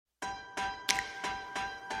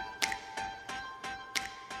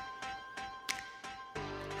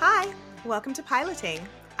Hi, welcome to Piloting.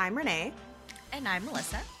 I'm Renee. And I'm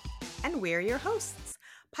Melissa. And we're your hosts.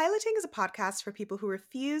 Piloting is a podcast for people who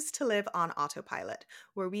refuse to live on autopilot,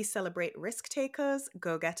 where we celebrate risk takers,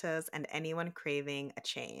 go-getters, and anyone craving a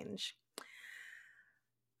change.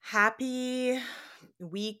 Happy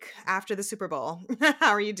week after the Super Bowl. How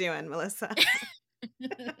are you doing, Melissa?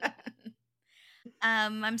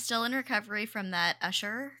 I'm still in recovery from that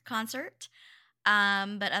Usher concert.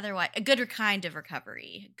 But otherwise, a good kind of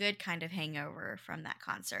recovery, a good kind of hangover from that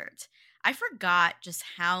concert. I forgot just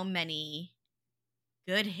how many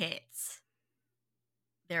good hits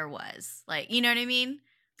there was. Like, you know what I mean?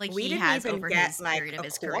 Like We he didn't has even over get his like period of a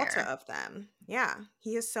his quarter career. of them. Yeah,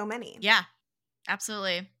 he has so many. Yeah,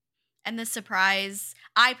 absolutely. And the surprise,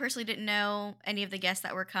 I personally didn't know any of the guests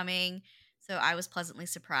that were coming. So I was pleasantly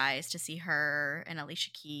surprised to see her and Alicia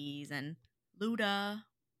Keys and Luda.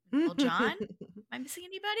 Lil Jon? Am I missing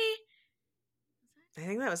anybody? I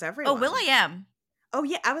think that was Oh, everyone. Will.i.am. Oh,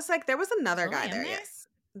 yeah. I was like, there was another Was guy Will.i.am there, there? yes.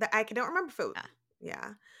 I don't remember if it, Yeah.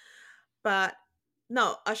 yeah. But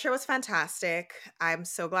no, Usher was fantastic. I'm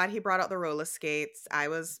so glad he brought out the roller skates. I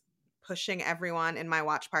was pushing everyone in my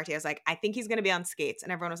watch party. I was like, I think he's going to be on skates.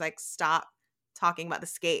 And everyone was like, stop talking about the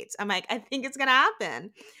skates. I'm like, I think it's going to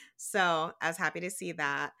happen. So I was happy to see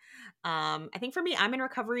that. I think for me, I'm in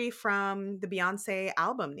recovery from the Beyonce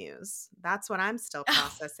album news. That's what I'm still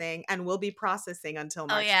processing and will be processing until Oh,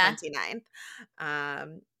 March yeah.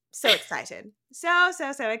 29th. So excited. So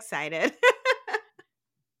excited.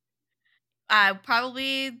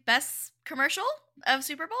 Probably best commercial of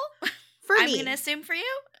Super Bowl? For I'm going to me, assume for you?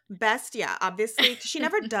 best, yeah, obviously. 'Cause she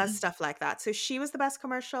never does stuff like that. So she was the best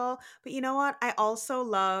commercial. But you know what? I also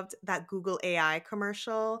loved that Google AI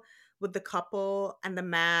commercial with the couple and the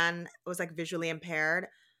man was like visually impaired.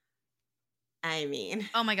 I mean,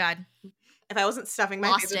 Oh, my God. if I wasn't stuffing my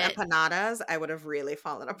face Lost with it. empanadas, I would have really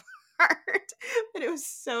fallen apart. But it was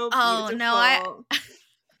so Oh, no, beautiful.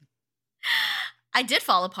 I did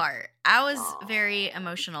fall apart. I was very Aw.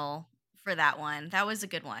 emotional for that one. That was a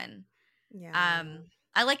good one. Yeah.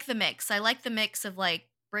 I like the mix. I like the mix of like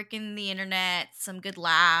breaking the internet, some good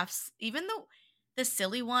laughs, even though the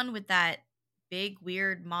silly one with that big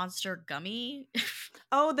weird monster gummy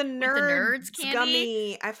Oh, the with the nerds nerds candy.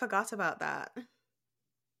 gummy. I forgot about that.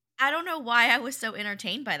 I don't know why I was so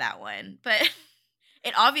entertained by that one, but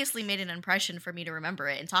it obviously made an impression for me to remember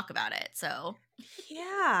it and talk about it. So,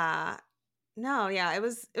 Yeah. No, yeah, it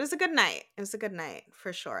was a good night. It was a good night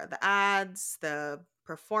for sure. The ads, the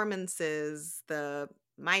performances, the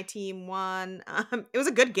my team won. It was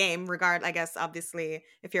a good game, I guess obviously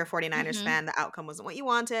if you're a 49ers mhm. fan, the outcome wasn't what you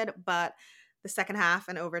wanted, but the second half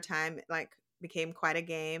and overtime like became quite a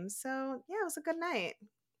game. So, yeah, it was a good night.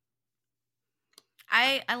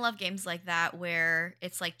 I love games like that where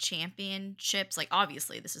it's like championships. Like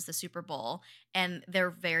obviously this is the Super Bowl and they're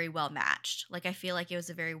very well matched. Like I feel like it was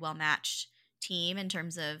a very well matched team in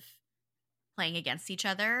terms of playing against each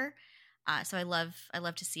other. So I love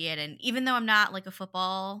to see it. And even though I'm not like a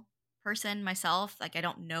football person myself, like I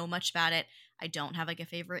don't know much about it. I don't have like a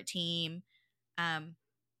favorite team. Um,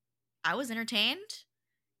 I was entertained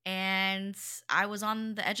and I was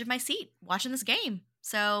on the edge of my seat watching this game.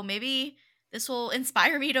 So maybe this will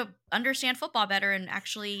inspire me to understand football better and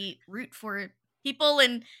actually root for people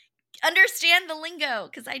and understand the lingo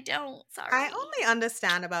because I don't. I Sorry. only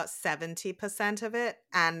understand about 70% of it,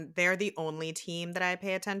 and they're the only team that I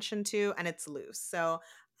pay attention to, and it's loose. So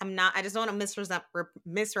I just don't want to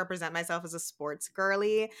misrepresent myself as a sports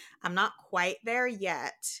girly. I'm not quite there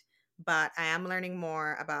yet, but I am learning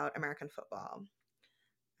more about American football.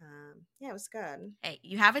 Yeah, it was good. Hey,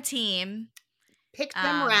 you have a team. Picked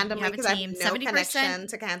them You randomly have a because I have team. no 70%. connection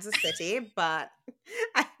to Kansas City, but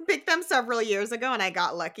I picked them several years ago and I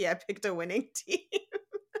got lucky. I picked a winning team.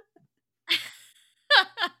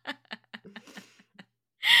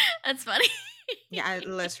 That's funny. Yeah, I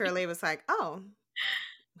literally was like, oh,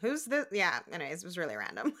 who's this? Yeah, anyways, it was really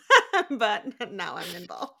random. But now I'm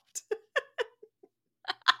involved.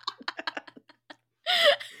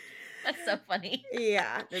 That's so funny.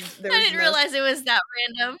 Yeah, there I was didn't realize it was that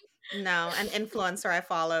random. no, an influencer I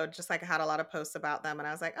followed just like had a lot of posts about them, and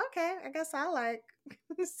I was like, okay, I guess I'll like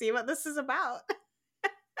see what this is about.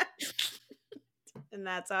 And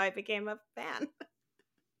that's how I became a fan.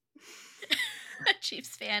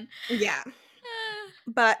 Chiefs fan. Yeah.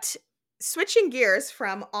 But switching gears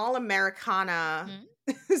from all Americana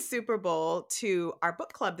Mhm. Super Bowl to our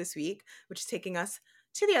book club this week, which is taking us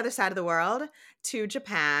to the other side of the world, to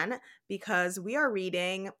Japan, because we are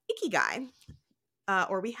reading Ikigai,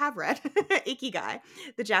 or we have read Ikigai,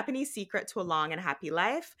 The Japanese Secret to a Long and Happy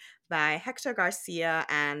Life by Héctor García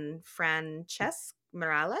and Francesc.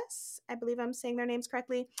 Miralles. I believe I'm saying their names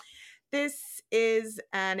correctly. This is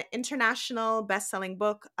an international best-selling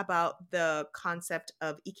book about the concept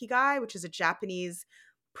of Ikigai, which is a Japanese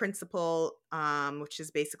principle, which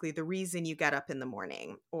is basically the reason you get up in the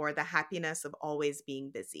morning, or the happiness of always being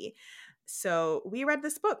busy. So we read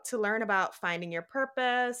this book to learn about finding your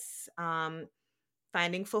purpose,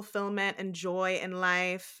 finding fulfillment and joy in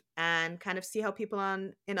life, and kind of see how people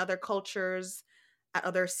in other cultures at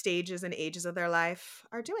other stages and ages of their life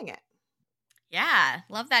are doing it. Yeah,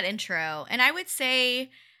 love that intro. And I would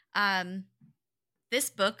say um this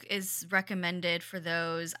book is recommended for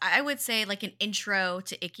those, I would say, like an intro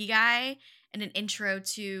to Ikigai and an intro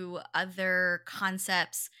to other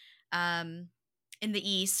concepts um, in the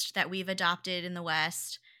East that we've adopted in the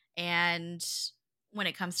West. And when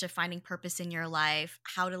it comes to finding purpose in your life,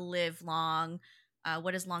 how to live long,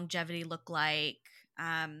 what does longevity look like?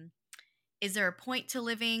 Um, is there a point to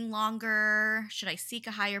living longer? Should I seek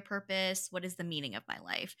a higher purpose? What is the meaning of my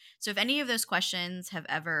life? So, if any of those questions have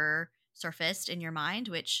ever surfaced in your mind,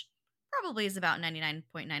 which probably is about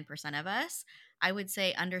 99.9% of us, I would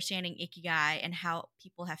say understanding Ikigai and how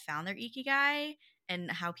people have found their Ikigai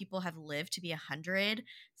and how people have lived to be 100,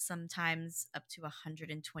 sometimes up to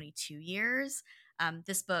 122 years.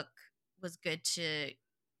 This book was good to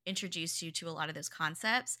introduce you to a lot of those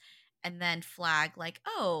concepts and then flag, like,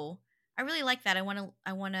 oh, I really like that. I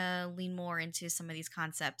want to lean more into some of these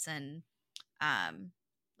concepts, and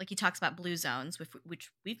like he talks about blue zones,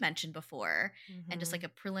 which we've mentioned before, and just like Mhm. a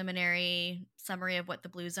preliminary summary of what the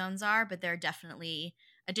blue zones are. But there are definitely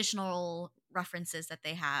additional references that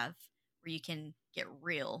they have where you can get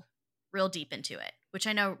real deep into it, which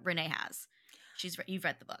I know Renee has. You've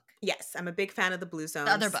read the book, Yes, I'm a big fan of the Blue the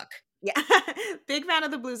other Zones. book. Yeah, big fan of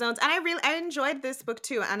the Blue Zones, and I enjoyed this book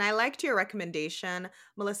too, and I liked your recommendation,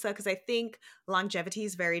 Melissa, because I think longevity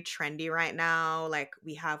is very trendy right now. Like,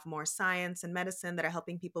 we have more science and medicine that are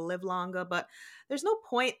helping people live longer, but there's no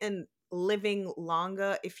point in living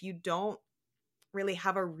longer if you don't really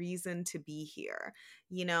have a reason to be here,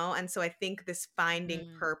 you know? And so I think this finding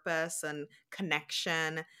Mm. purpose and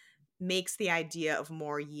connection makes the idea of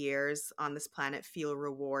more years on this planet feel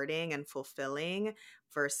rewarding and fulfilling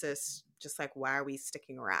versus just like, why are we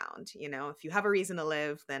sticking around? You know, if you have a reason to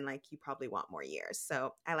live, then like you probably want more years.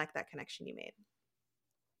 So I like that connection you made.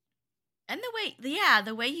 And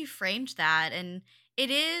the way you framed that, and it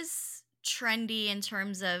is trendy in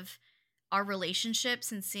terms of our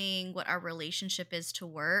relationships and seeing what our relationship is to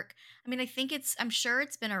work. I mean, I'm sure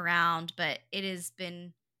it's been around, but it has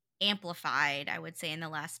been amplified, I would say, in the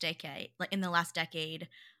last decade, like in the last decade,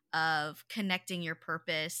 of connecting your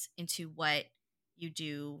purpose into what you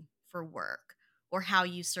do for work, or how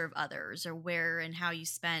you serve others, or where and how you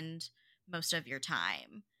spend most of your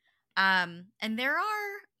time. And there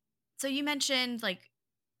are, so you mentioned like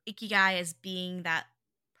Ikigai as being that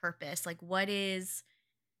purpose. Like, what is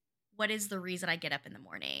the reason I get up in the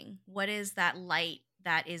morning? What is that light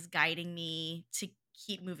that is guiding me to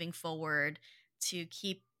keep moving forward, to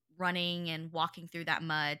keep running and walking through that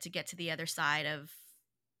mud to get to the other side of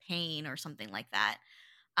pain or something like that?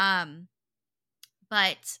 Um,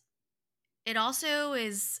 but it also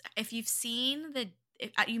is, if you've seen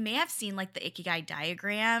you may have seen like the Ikigai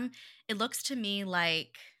diagram. It looks to me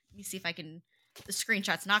like, let me see if I can, the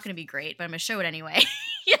screenshot's not going to be great, but I'm going to show it anyway.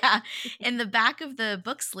 Yeah. In the back of the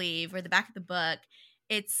book sleeve, or the back of the book,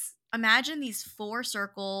 it's, imagine these four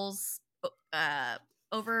circles uh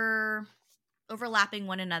over overlapping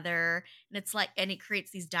one another, and it's like, and it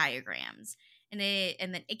creates these diagrams, and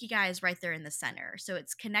then Ikigai is right there in the center, so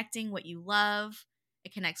it's connecting what you love,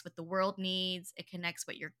 it connects what the world needs, it connects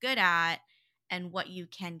what you're good at, and what you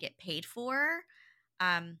can get paid for.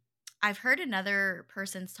 um I've heard another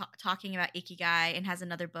person talking about Ikigai, and has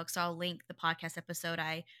another book, so I'll link the podcast episode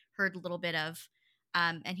I heard a little bit of.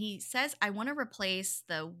 And he says, I want to replace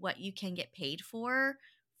the what you can get paid for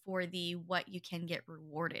the what you can get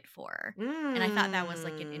rewarded for. And I thought that was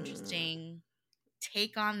like an Mm. interesting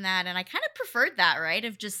take on that. And I kind of preferred that, right?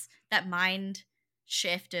 Of just that mind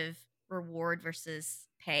shift of reward versus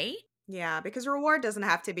pay. Yeah, because reward doesn't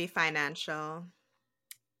have to be financial.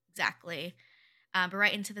 Exactly. But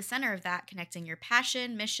right into the center of that, connecting your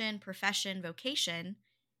passion, mission, profession, vocation,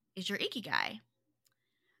 is your Ikigai.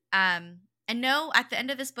 And no, at the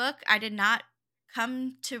end of this book, I did not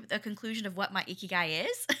come to a conclusion of what my Ikigai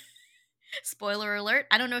is. Spoiler alert.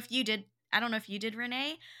 I don't know if you did. I don't know if you did,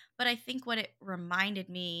 Renee, but I think what it reminded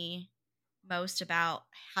me most about,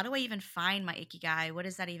 how do I even find my Ikigai? What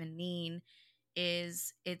does that even mean?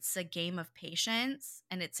 Is it's a game of patience,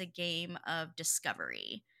 and it's a game of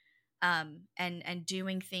discovery. and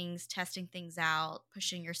doing things, testing things out,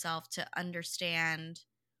 pushing yourself to understand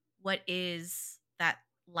what is that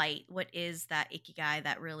light, what is that ikigai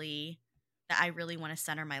that I really want to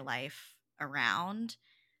center my life around.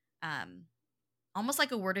 Um, Almost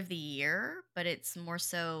like a word of the year, but it's more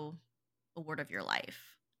so a word of your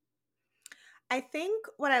life. I think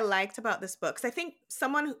what I liked about this book, 'cause I think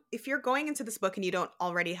if you're going into this book and you don't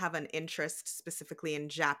already have an interest specifically in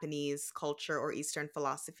Japanese culture or Eastern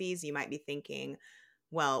philosophies, you might be thinking,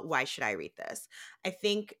 well, why should I read this? I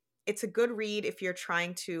think it's a good read if you're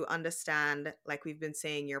trying to understand, like we've been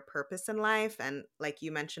saying, your purpose in life. And like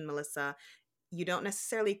you mentioned, Melissa, you don't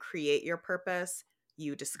necessarily create your purpose,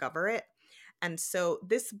 you discover it. And so,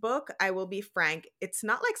 this book, I will be frank, it's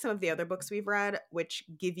not like some of the other books we've read, which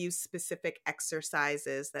give you specific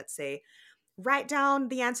exercises that say, write down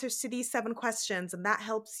the answers to these 7 questions, and that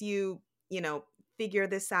helps you, figure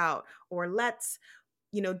this out. Or let's,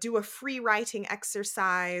 do a free writing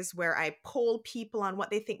exercise where I poll people on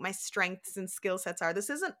what they think my strengths and skill sets are.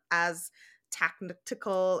 This isn't as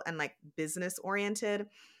tactical and like business oriented,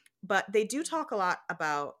 but they do talk a lot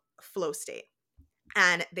about flow state.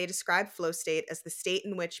 And they describe flow state as the state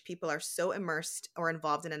in which people are so immersed or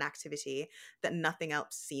involved in an activity that nothing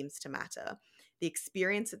else seems to matter. The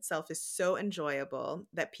experience itself is so enjoyable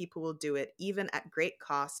that people will do it even at great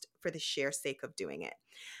cost for the sheer sake of doing it.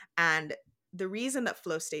 And the reason that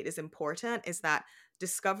flow state is important is that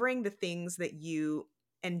discovering the things that you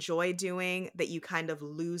enjoy doing, that you kind of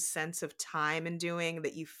lose sense of time in doing,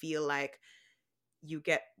 that you feel like you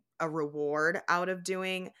get a reward out of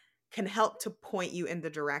doing, can help to point you in the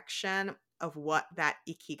direction of what that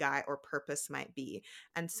ikigai or purpose might be.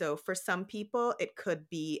 And so for some people, it could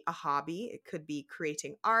be a hobby, it could be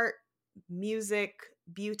creating art, music,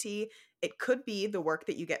 beauty, it could be the work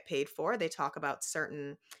that you get paid for. They talk about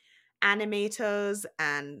certain animators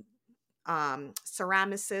and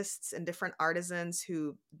ceramicists and different artisans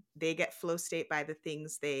who they get flow state by the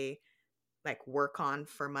things they like work on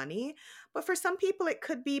for money. But for some people, it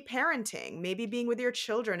could be parenting. Maybe being with your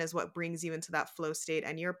children is what brings you into that flow state,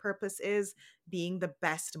 and your purpose is being the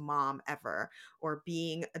best mom ever or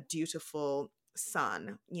being a dutiful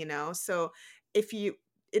son. So if you,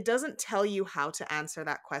 it doesn't tell you how to answer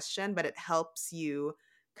that question, but it helps you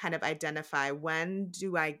kind of identify when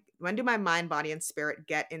do my mind, body, and spirit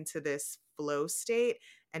get into this flow state,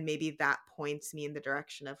 and maybe that points me in the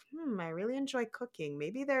direction of I really enjoy cooking,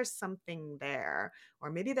 maybe there's something there. Or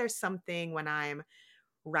maybe there's something when I'm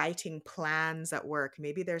writing plans at work,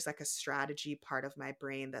 maybe there's like a strategy part of my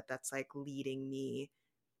brain that's like leading me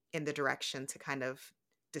in the direction to kind of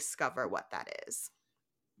discover what that is.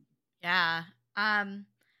 Yeah. Um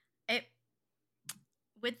it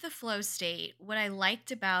With the flow state, what I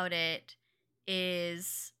liked about it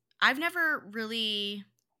is I've never really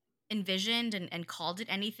envisioned and called it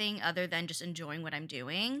anything other than just enjoying what I'm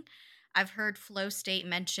doing. I've heard flow state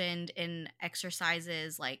mentioned in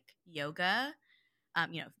exercises like yoga,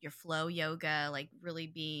 your flow yoga, like really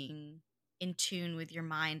being in tune with your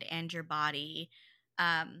mind and your body.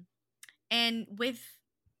 Um, and with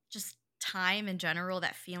just time in general,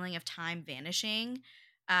 that feeling of time vanishing,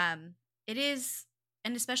 it is,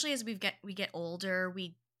 and especially as we get older,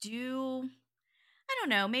 we do, I don't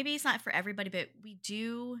know, maybe it's not for everybody, but we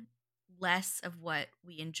do less of what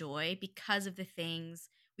we enjoy because of the things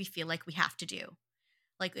we feel like we have to do.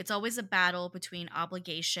 Like it's always a battle between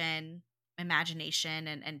obligation, imagination,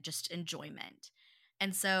 and just enjoyment.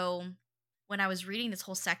 And so when I was reading this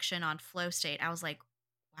whole section on flow state, I was like,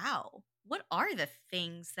 wow, what are the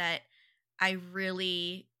things that I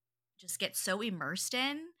really just get so immersed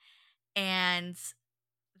in and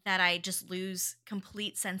that I just lose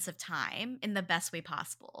complete sense of time in the best way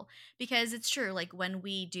possible? Because it's true, like when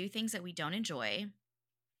we do things that we don't enjoy,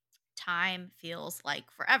 time feels like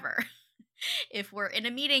forever. If we're in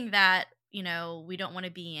a meeting that, we don't want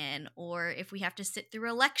to be in, or if we have to sit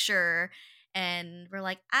through a lecture and we're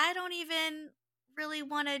like, I don't even really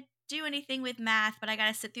want to do anything with math, but I got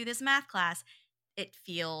to sit through this math class, it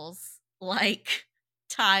feels like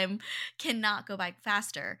time cannot go by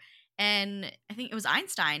faster. And I think it was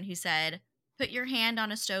Einstein who said, put your hand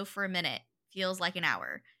on a stove for a minute, feels like an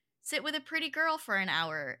hour. Sit with a pretty girl for an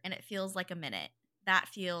hour, and it feels like a minute. That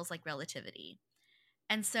feels like relativity.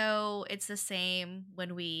 And so it's the same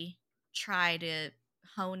when we try to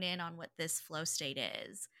hone in on what this flow state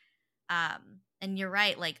is. And you're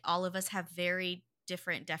right, like all of us have very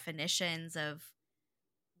different definitions of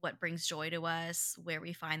what brings joy to us, where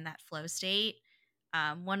we find that flow state.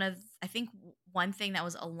 I think one thing that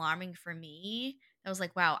was alarming for me, I was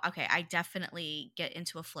like, wow, okay, I definitely get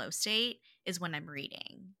into a flow state is when I'm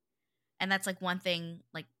reading. And that's like one thing,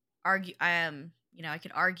 like argue I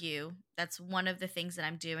could argue that's one of the things that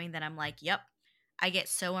I'm doing that I'm like, yep, I get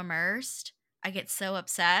so immersed, I get so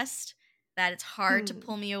obsessed that it's hard to Hmm.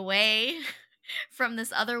 pull me away from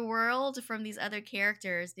this other world, from these other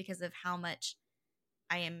characters because of how much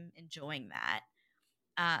I am enjoying that.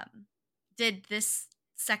 Um, did this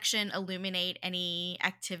section illuminate any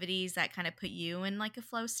activities that kind of put you in like a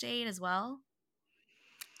flow state as well?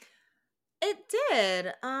 It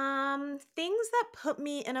did. Things that put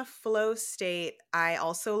me in a flow state. I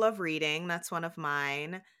also love reading. That's one of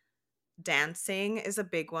mine. Dancing is a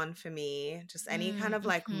big one for me. Just any kind of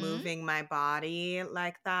like Mm-hmm. moving my body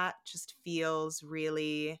like that just feels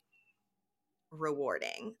really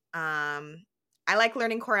rewarding. I like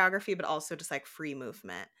learning choreography, but also just like free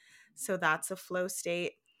movement. So that's a flow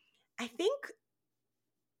state. I think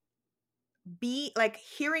be like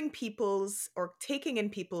hearing people's or taking in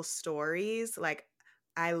people's stories, like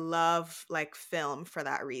I love like film for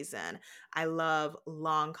that reason. I love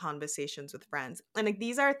long conversations with friends. And like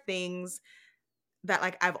these are things that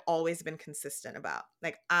like I've always been consistent about.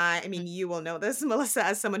 Like I mean you will know this Melissa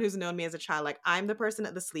as someone who's known me as a child. Like I'm the person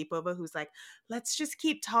at the sleepover who's like let's just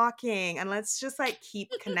keep talking and let's just like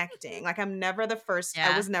keep connecting. Like I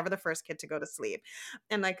Yeah. was never the first kid to go to sleep.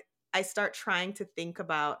 And like I start trying to think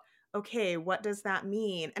about okay, what does that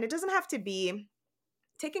mean? And it doesn't have to be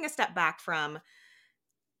taking a step back from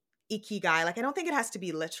Ikigai. Like I don't think it has to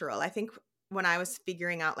be literal. I think when I was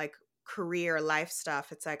figuring out like career life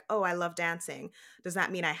stuff, it's like, oh, I love dancing. Does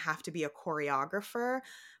that mean I have to be a choreographer?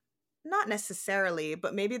 Not necessarily,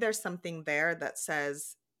 but maybe there's something there that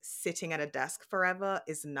says sitting at a desk forever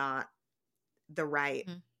is not the right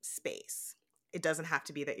Mhm. space. It doesn't have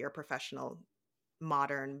to be that you're a professional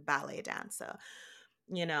modern ballet dancer.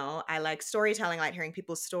 You know, I like storytelling, I like hearing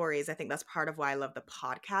people's stories. I think that's part of why I love the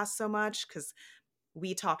podcast so much because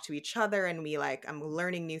we talk to each other and we like I'm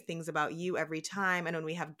learning new things about you every time, and when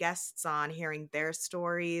we have guests on, hearing their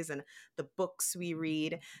stories and the books we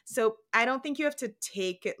read. So I don't think you have to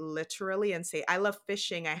take it literally and say I love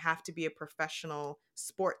fishing, I have to be a professional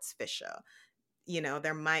sports fisher. You know,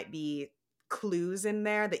 there might be clues in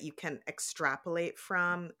there that you can extrapolate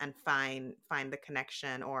from and find the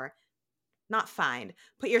connection, or not find,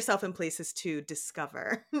 put yourself in places to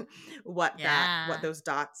discover what Yeah. those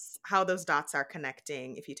dots, how those dots are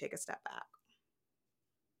connecting if you take a step back.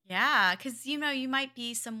 Yeah, because you might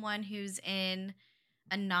be someone who's in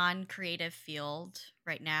a non-creative field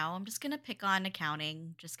right now. I'm just gonna pick on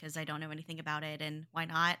accounting just because I don't know anything about it, and why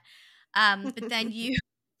not? But then you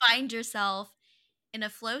find yourself in a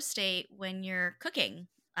flow state when you're cooking.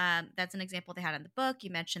 That's an example they had in the book. You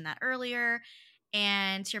mentioned that earlier.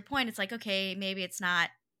 And to your point, it's like, okay, maybe it's not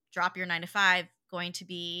drop your 9 to 5, going to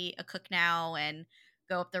be a cook now and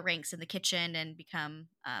go up the ranks in the kitchen and become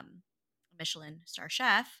a Michelin star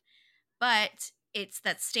chef, but it's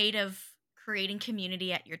that state of creating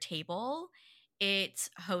community at your table. It's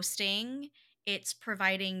hosting, it's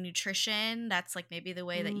providing nutrition. That's like maybe the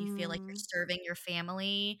way that you feel like Mm, you're serving your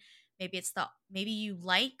family. Maybe you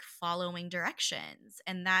like following directions.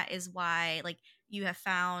 And that is why like you have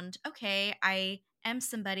found, okay, I am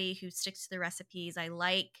somebody who sticks to the recipes. I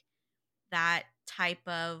like that type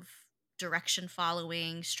of direction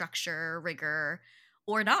following, structure, rigor,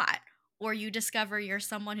 or not. Or you discover you're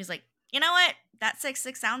someone who's like, you know what, that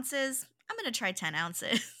 6 ounces, I'm going to try 10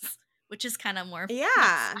 ounces, which is kind of more my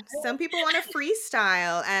yeah, style. some people want to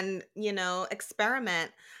freestyle and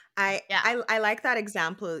experiment. I, Yeah. I like that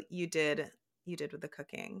example you did with the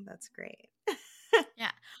cooking. That's great.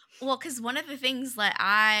 Yeah. Well, because one of the things that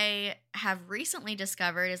I have recently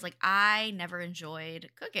discovered is like I never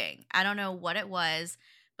enjoyed cooking. I don't know what it was,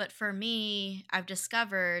 but for me, I've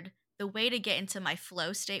discovered the way to get into my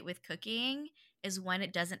flow state with cooking is when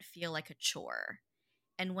it doesn't feel like a chore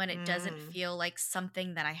and when it doesn't Mm. feel like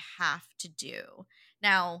something that I have to do.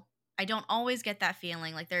 Now, I don't always get that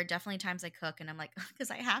feeling. Like there are definitely times I cook and I'm like,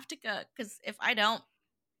 because I have to cook, because if I don't,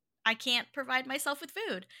 I can't provide myself with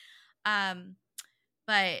food. Um,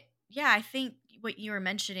 but yeah, I think what you were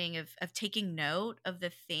mentioning of taking note of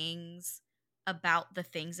the things about the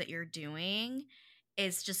things that you're doing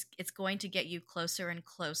is just it's going to get you closer and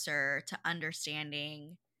closer to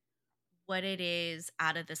understanding what it is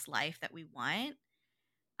out of this life that we want.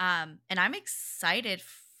 And I'm excited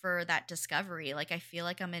for that discovery. Like I feel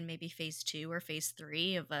like I'm in maybe phase 2 or phase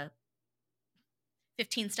 3 of a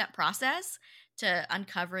 15-step process to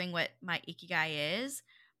uncovering what my ikigai is.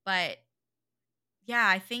 But yeah,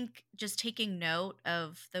 I think just taking note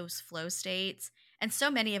of those flow states, and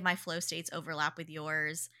so many of my flow states overlap with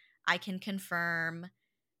yours. I can confirm,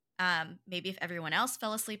 maybe if everyone else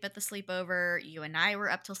fell asleep at the sleepover, you and I were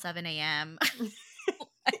up till 7 a.m.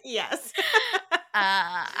 Yes.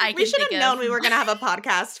 I We can should think have known of we were going to have a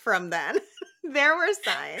podcast from then. There were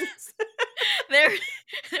signs. there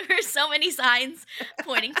there were so many signs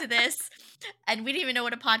pointing to this, and we didn't even know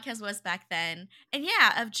what a podcast was back then. And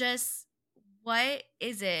yeah, of just what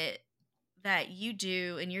is it that you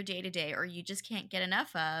do in your day to day or you just can't get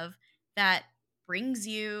enough of that brings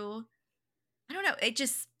you, I don't know,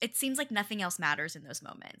 it seems like nothing else matters in those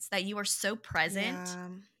moments, that you are so present. Yeah.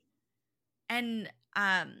 And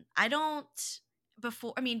I don't,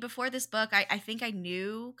 before this book, I think I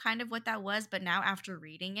knew kind of what that was, but now after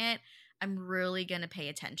reading it, I'm really going to pay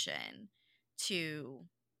attention to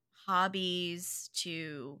hobbies,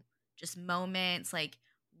 to just moments, like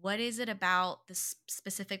what is it about this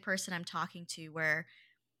specific person I'm talking to where,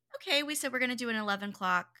 okay, we said we're going to do an 11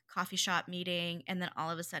 o'clock coffee shop meeting, and then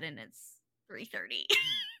all of a sudden it's 3:30.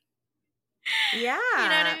 You know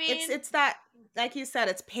what I Yeah. It's mean? it's that, like you said,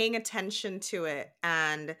 it's paying attention to it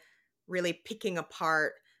and really picking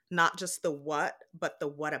apart not just the what, but the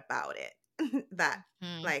what about it. That,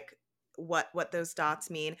 Mhm. like, what those dots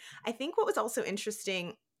mean. I think what was also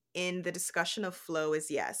interesting in the discussion of flow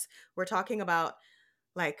is, yes, we're talking about,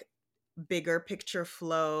 like, bigger picture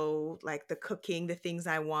flow, like the cooking, the things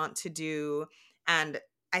I want to do. And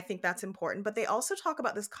I think that's important. But they also talk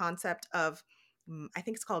about this concept of, I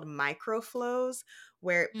think it's called micro flows,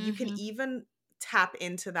 where you can Mhm. even tap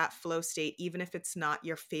into that flow state, even if it's not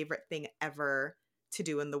your favorite thing ever to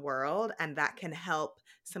do in the world. And that can help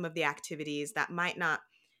some of the activities that might not,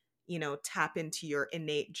 tap into your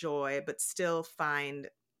innate joy, but still find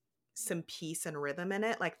some peace and rhythm in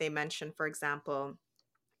it. Like they mentioned, for example,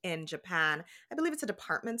 in Japan, I believe it's a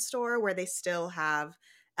department store where they still have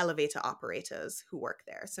elevator operators who work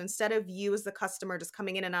there. So instead of you as the customer just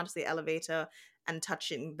coming in and out of the elevator and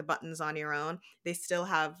touching the buttons on your own, they still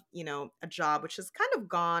have, a job which has kind of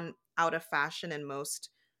gone out of fashion in most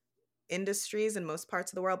industries in most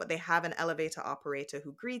parts of the world, but they have an elevator operator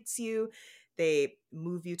who greets you. They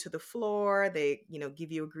move you to the floor. They,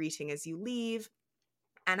 give you a greeting as you leave.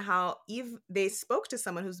 And how they spoke to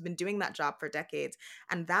someone who's been doing that job for decades,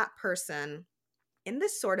 and that person in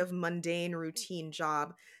this sort of mundane routine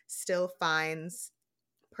job still finds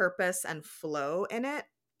purpose and flow in it,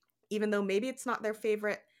 even though maybe it's not their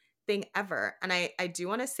favorite thing ever. And I do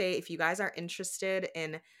want to say, if you guys are interested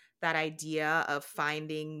in that idea of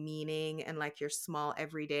finding meaning and like your small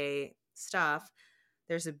everyday stuff,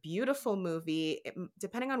 there's a beautiful movie.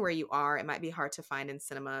 Depending on where you are, it might be hard to find in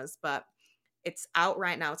cinemas, but it's out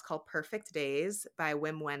right now. It's called Perfect Days by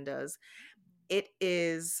Wim Wenders. It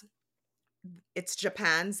is it's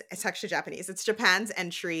actually Japanese. It's Japan's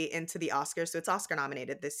entry into the Oscars. So it's Oscar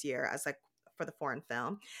nominated this year as like for the foreign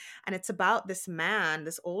film. And it's about this man,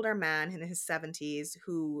 this older man in his 70s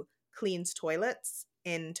who cleans toilets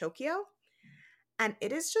in Tokyo. And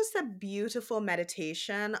it is just a beautiful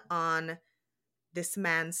meditation on this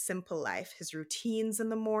man's simple life, his routines in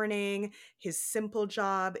the morning, his simple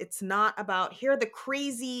job. It's not about here are the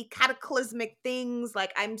crazy cataclysmic things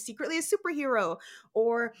like I'm secretly a superhero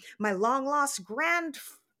or my long lost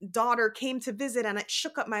granddaughter came to visit and it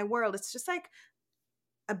shook up my world. It's just like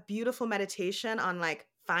a beautiful meditation on like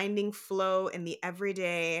finding flow in the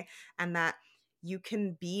everyday, and that you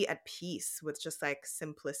can be at peace with just like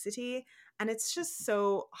simplicity, and it's just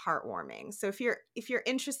so heartwarming. So if you're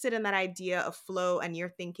interested in that idea of flow and you're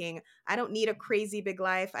thinking I don't need a crazy big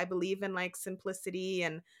life, I believe in like simplicity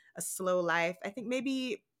and a slow life, I think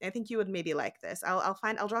you would maybe like this.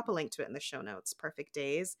 I'll drop a link to it in the show notes. Perfect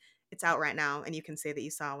Days. It's out right now, and you can say that you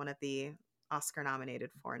saw one of the Oscar nominated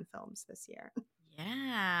foreign films this year.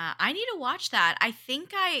 Yeah, I need to watch that. I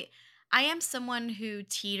think I am someone who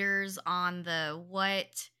teeters on the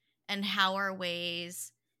what and how are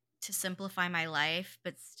ways to simplify my life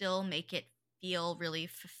but still make it feel really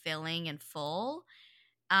fulfilling and full.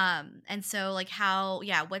 And so like how,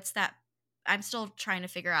 yeah, what's that, I'm still trying to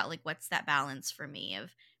figure out like what's that balance for me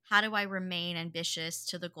of how do I remain ambitious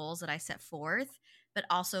to the goals that I set forth but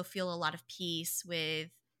also feel a lot of peace with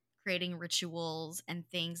creating rituals and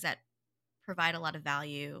things that provide a lot of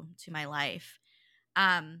value to my life.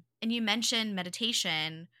 And you mentioned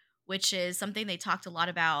meditation, which is something they talked a lot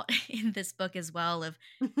about in this book as well, of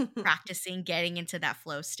practicing getting into that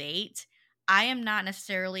flow state. I am not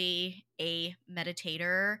necessarily a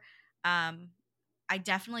meditator. Um, I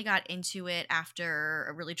definitely got into it after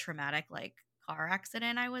a really traumatic like car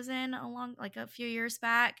accident I was in along like a few years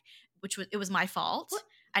back, which was it was my fault. What?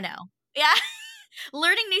 I know. Yeah.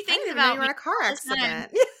 Learning new I things didn't even know you about were me in a car all the time.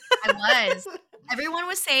 accident. I was. Everyone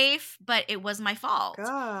was safe, but it was my fault.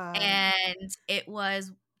 God. And it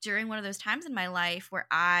was during one of those times in my life where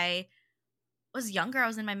I was younger, I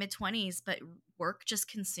was in my mid-20s, but work just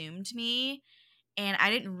consumed me, and I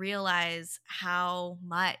didn't realize how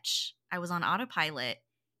much I was on autopilot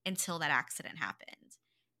until that accident happened.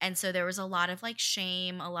 And so there was a lot of like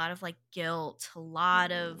shame, a lot of like guilt, a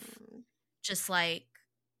lot of Mm. just like,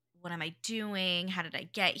 what am I doing? How did I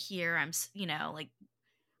get here? Like,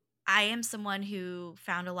 I am someone who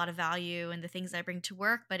found a lot of value in the things I bring to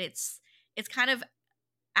work, but it's kind of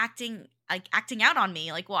acting out on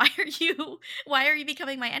me. Like, why are you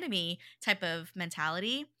becoming my enemy type of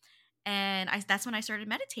mentality. And that's when I started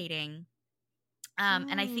meditating.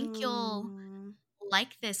 And I think you'll Mm.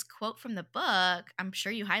 like this quote from the book. I'm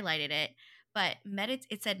sure you highlighted it, but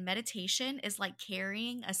it said meditation is like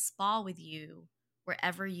carrying a spa with you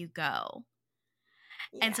wherever you go.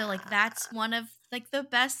 And so like Yeah. that's one of like the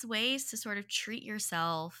best ways to sort of treat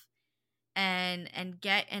yourself and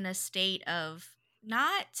get in a state of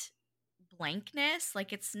not blankness.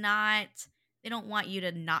 Like it's not, they don't want you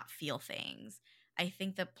to not feel things. I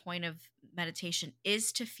think the point of meditation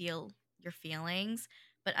is to feel your feelings,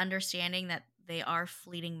 but understanding that they are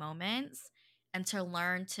fleeting moments, and to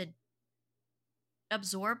learn to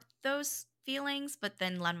absorb those feelings, but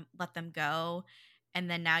then let them go. And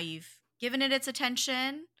then now you've given it its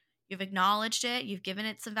attention, you've acknowledged it, you've given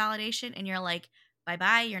it some validation, and you're like, bye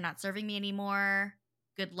bye, you're not serving me anymore.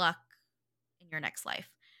 Good luck in your next life.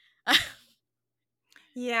 So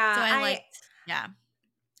Yeah, I I liked, yeah.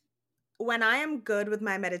 when I am good with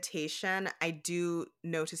my meditation, I do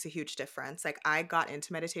notice a huge difference. Like I got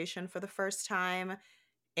into meditation for the first time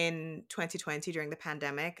in 2020 during the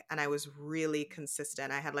pandemic, and I was really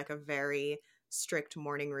consistent. I had like a very strict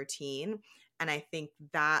morning routine, and I think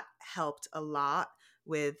that helped a lot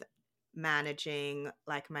with managing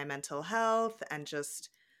like my mental health and just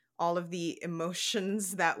all of the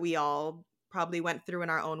emotions that we all probably went through in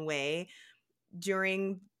our own way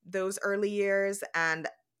during those early years. And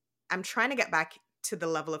I'm trying to get back to the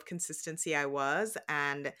level of consistency I was,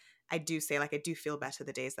 and I do say like I do feel better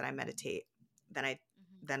the days that I meditate than I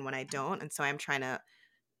Mhm. than when I don't, and so I'm trying to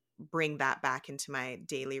bring that back into my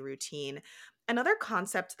daily routine. Another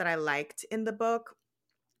concept that I liked in the book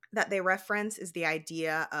that they reference is the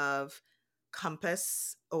idea of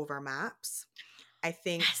compass over maps. I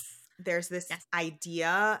think Yes. there's this Yes.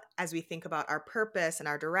 idea as we think about our purpose and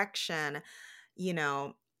our direction, you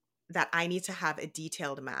know, that I need to have a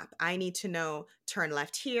detailed map. I need to know turn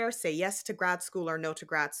left here, say yes to grad school or no to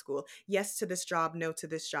grad school, yes to this job, no to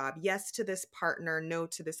this job, yes to this partner, no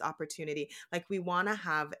to this opportunity. Like we want to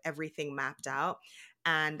have everything mapped out.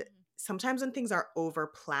 And Mhm. sometimes when things are over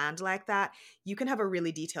planned like that, you can have a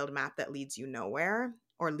really detailed map that leads you nowhere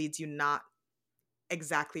or leads you not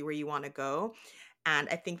exactly where you want to go. And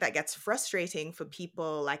I think that gets frustrating for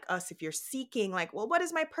people like us if you're seeking like, well, what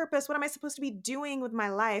is my purpose? What am I supposed to be doing with my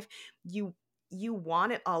life? You you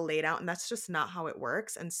want it all laid out, and that's just not how it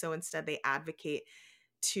works. And so instead they advocate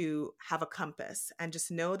to have a compass and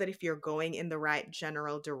just know that if you're going in the right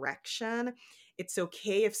general direction, it's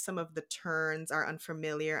okay if some of the turns are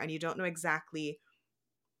unfamiliar and you don't know exactly,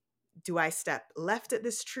 do I step left at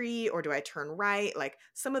this tree or do I turn right? Like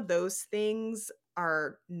some of those things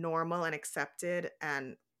are normal and accepted,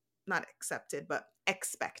 and not accepted, but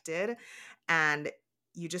expected. And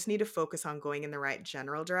you just need to focus on going in the right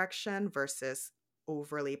general direction versus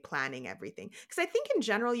overly planning everything. Because I think in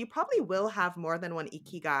general, you probably will have more than one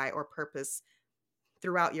ikigai or purpose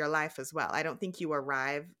throughout your life as well. I don't think you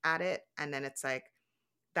arrive at it and then it's like,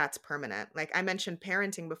 that's permanent. Like I mentioned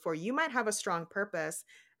parenting before, you might have a strong purpose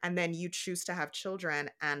and then you choose to have children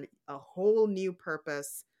and a whole new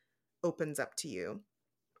purpose opens up to you.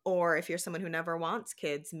 Or if you're someone who never wants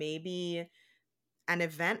kids, maybe an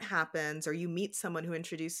event happens or you meet someone who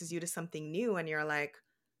introduces you to something new and you're like,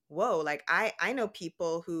 whoa, like I know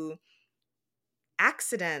people who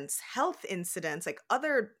accidents, health incidents, like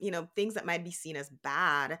other, things that might be seen as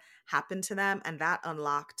bad happened to them. And that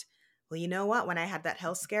unlocked, well, you know what? When I had that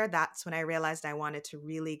health scare, that's when I realized I wanted to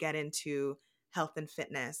really get into health and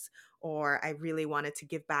fitness, or I really wanted to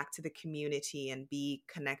give back to the community and be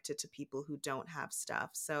connected to people who don't have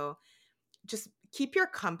stuff. So just keep your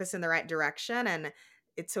compass in the right direction. And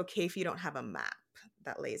it's okay if you don't have a map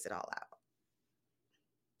that lays it all out.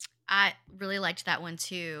 I really liked that one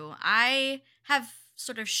too. I have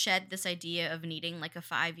sort of shed this idea of needing like a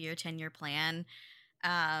 5-year, 10-year plan.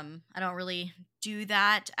 I don't really do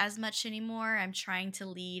that as much anymore. I'm trying to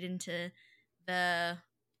lead into the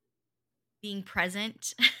being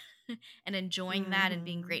present and enjoying that and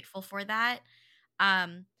being Mm-hmm. grateful for that.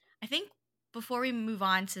 I think before we move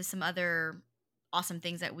on to some other awesome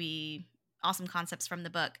things awesome concepts from the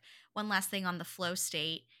book, one last thing on the flow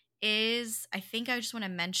state is I think I just want to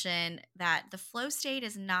mention that the flow state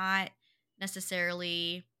is not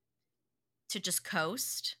necessarily to just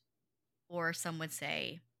coast, or some would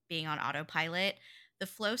say being on autopilot. The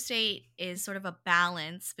flow state is sort of a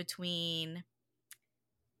balance between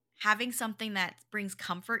having something that brings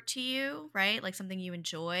comfort to you, right? Like something you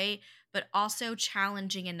enjoy, but also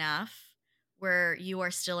challenging enough where you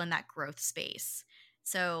are still in that growth space.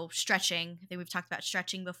 So, stretching, I think we've talked about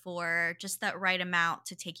stretching before, just that right amount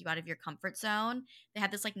to take you out of your comfort zone. They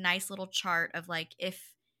have this like nice little chart of like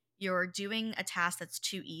if you're doing a task that's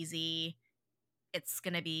too easy, it's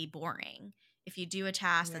going to be boring. If you do a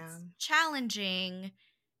task Yeah. that's challenging,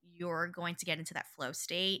 you're going to get into that flow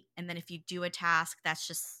state. And then if you do a task that's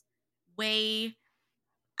just way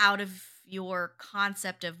out of your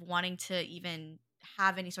concept of wanting to even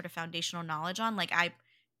have any sort of foundational knowledge on, like I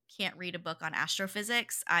can't read a book on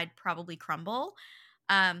astrophysics, I'd probably crumble.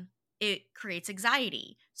 Um, it creates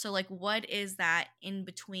anxiety. So, like, what is that in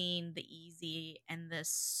between the easy and the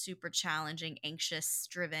super challenging, anxious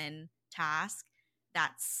driven task?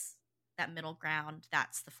 That's that middle ground.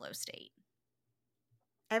 That's the flow state.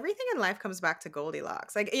 Everything in life comes back to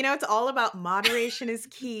Goldilocks. Like, it's all about moderation is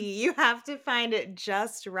key. You have to find it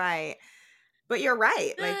just right. But you're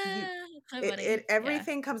right. Like It's so it funny. Yeah.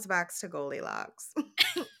 everything comes back to Goldilocks.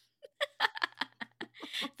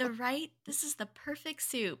 This is the perfect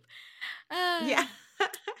soup. Yeah.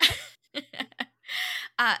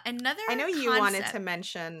 Uh, another I know you wanted to concept.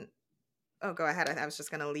 mention. Oh, go ahead. I was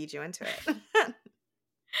just going to lead you into it.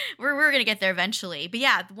 We're gonna get there eventually, but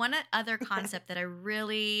yeah, one other concept that I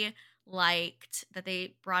really liked that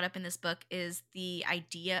they brought up in this book is the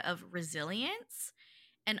idea of resilience,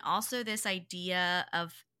 and also this idea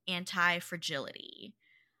of anti fragility.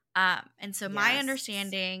 And so my Yes.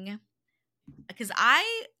 understanding, because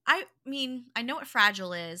I mean I know what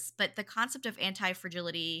fragile is, but the concept of anti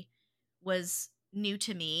fragility was new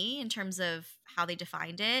to me in terms of how they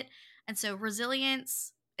defined it. And so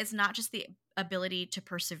resilience is not just the ability to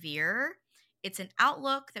persevere, it's an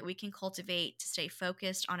outlook that we can cultivate to stay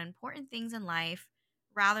focused on important things in life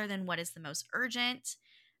rather than what is the most urgent.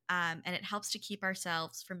 And it helps to keep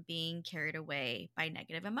ourselves from being carried away by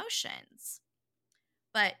negative emotions.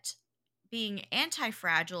 But being anti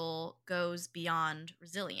fragile goes beyond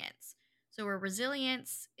resilience. So, where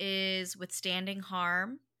resilience is withstanding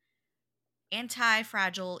harm, anti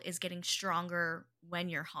fragile is getting stronger when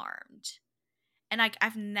you're harmed. And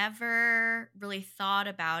I've never really thought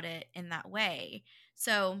about it in that way.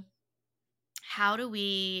 So, how do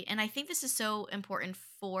we, and I think this is so important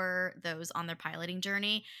for those on their piloting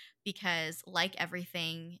journey because, like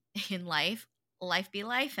everything in life, life be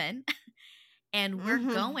life in. And we're Mhm.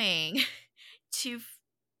 going to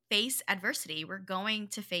face adversity. We're going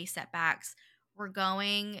to face setbacks. We're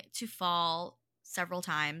going to fall several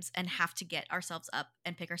times and have to get ourselves up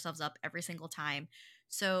and pick ourselves up every single time.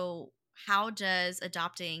 So, how does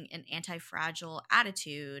adopting an anti fragile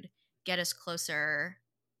attitude get us closer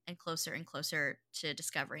and closer and closer to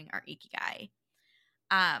discovering our Ikigai?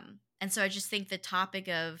 And so I just think the topic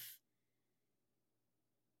of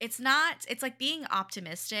it's like being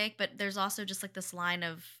optimistic, but there's also just like this line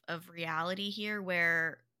of reality here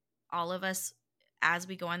where all of us as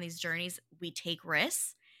we go on these journeys, we take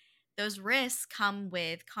risks. Those risks come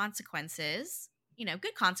with consequences,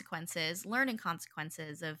 good consequences, learning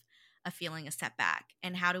consequences of feeling a setback.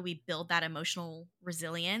 And how do we build that emotional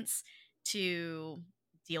resilience to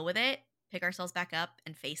deal with it, pick ourselves back up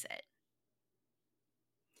and face it?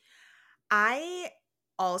 I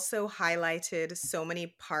also highlighted so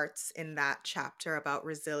many parts in that chapter about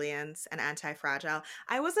resilience and anti-fragile.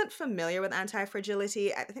 I wasn't familiar with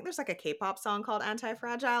anti-fragility. I think there's like a K-pop song called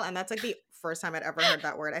Anti-Fragile, and that's like the first time I'd ever heard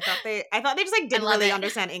that word. I thought they just like I didn't love really it.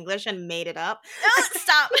 understand English and made it up.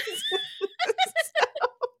 Stop.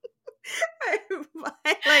 I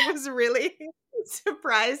like was really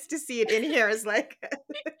surprised to see it in here as like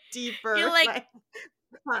a You're deeper like, like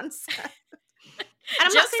concept. And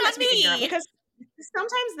I'm not joke's saying that on to be ignorant me. because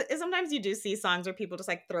sometimes you do see songs where people just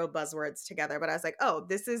like throw buzzwords together, but I was like, "Oh,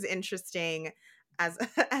 this is interesting as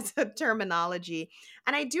as a terminology."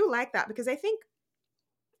 And I do like that because I think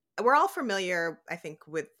we're all familiar, I think,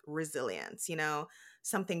 with resilience.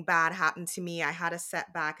 Something bad happened to me, I had a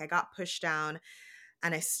setback, I got pushed down,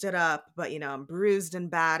 and I stood up, but I'm bruised and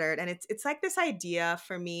battered. And it's like this idea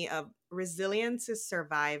for me of resilience is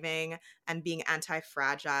surviving and being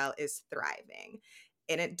anti-fragile is thriving.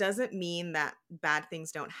 And it doesn't mean that bad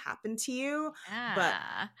things don't happen to you, but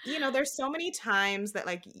Yeah. there's so many times that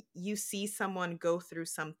like you see someone go through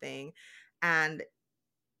something and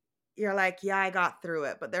you're like, yeah, I got through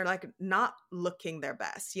it, but they're like not looking their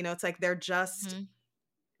best. It's like they've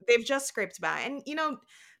just scraped by. And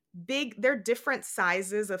there are different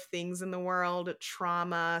sizes of things in the world,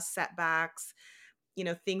 trauma, setbacks,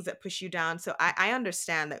 things that push you down. So I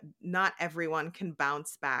understand that not everyone can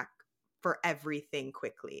bounce back for everything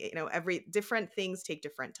quickly. Every different things take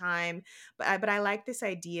different time. But I like this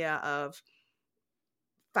idea of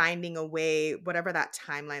finding a way, whatever that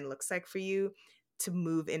timeline looks like for you, to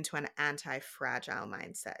move into an anti-fragile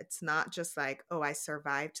mindset. It's not just like, oh, I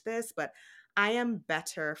survived this, but I am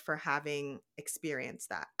better for having experienced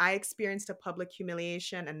that. I experienced a public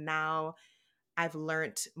humiliation, and now I've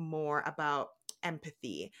learned more about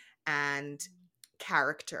empathy and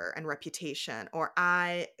character and reputation. Or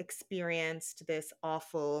I experienced this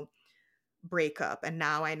awful breakup, and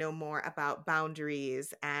now I know more about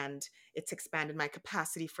boundaries, and it's expanded my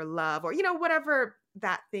capacity for love, or whatever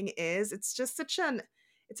that thing is. It's just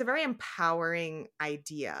it's a very empowering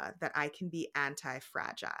idea that I can be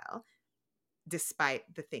anti-fragile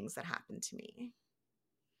despite the things that happened to me.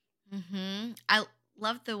 I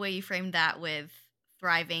love the way you framed that with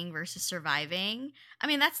thriving versus surviving. I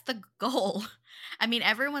mean, that's the goal. I mean,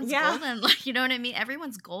 everyone's Yeah. goal in you know what I mean?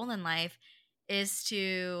 Everyone's goal in life is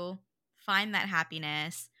to find that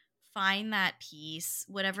happiness, find that peace,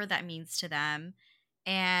 whatever that means to them.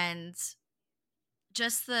 And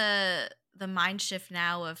just the mind shift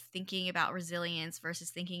now of thinking about resilience versus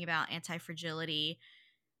thinking about anti-fragility,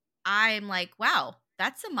 I'm like, wow,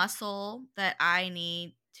 that's a muscle that I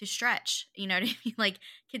need to stretch. You know what I mean? Like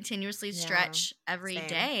continuously Yeah. stretch every Same.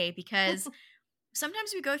 day, because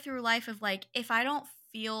sometimes we go through life of like, if I don't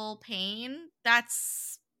feel pain,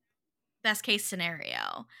 that's best case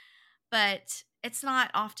scenario. But it's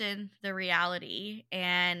not often the reality.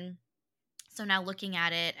 And so now looking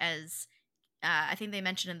at it as, I think they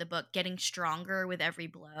mentioned in the book, getting stronger with every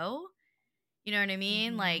blow. You know what I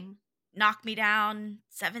mean? Like, Mhm. knock me down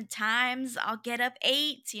 7 times, I'll get up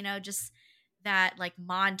 8, just that like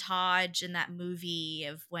montage in that movie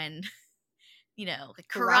of when, like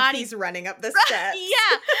karate. Rocky's running up the Right, steps.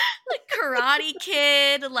 yeah, like Karate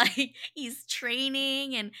Kid, like he's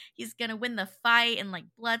training and he's gonna win the fight and like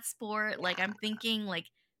blood sport. Like Yeah. I'm thinking like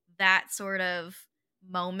that sort of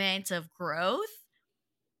moment of growth.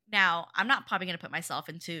 Now, I'm not probably going to put myself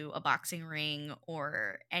into a boxing ring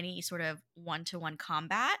or any sort of one-to-one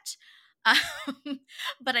combat. Um,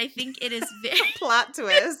 but I think it is very Plot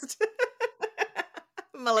twist.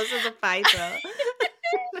 Melissa's a fighter.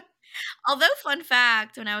 Although fun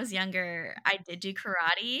fact, when I was younger, I did do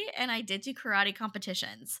karate and I did do karate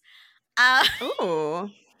competitions. Uh,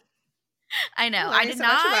 Ooh. I I'm know. I learning did so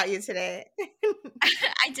much not about you today.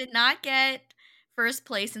 I did not get first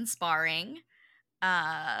place in sparring.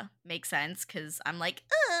 Makes sense because I'm like,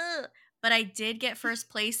 ugh. But I did get first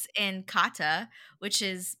place in kata, which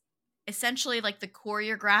is essentially like the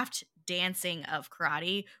choreographed dancing of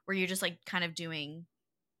karate, where you're just like kind of doing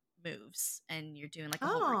moves and you're doing like a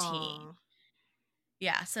whole routine. Oh.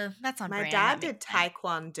 Yeah, so that's on My brand. That dad makes did sense.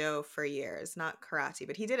 taekwondo for years, not karate,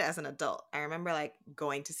 but he did it as an adult. I remember like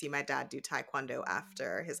going to see my dad do taekwondo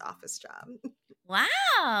after his office job.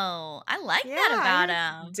 Wow, I like Yeah, that about I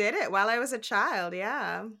him. did it while I was a child.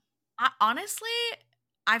 Yeah. Honestly,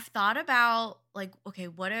 I've thought about like, okay,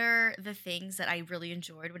 what are the things that I really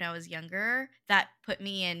enjoyed when I was younger that put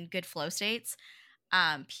me in good flow states?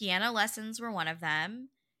 Piano lessons were one of them,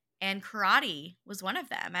 and karate was one of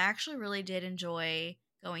them. I actually really did enjoy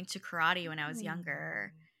going to karate when I was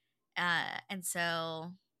younger. Hmm. And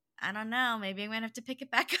so I don't know, maybe I'm gonna have to pick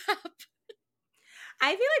it back up.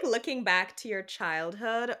 I feel like looking back to your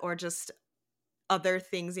childhood or just other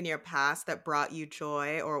things in your past that brought you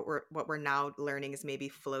joy, or what we're now learning is maybe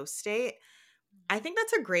flow state. I think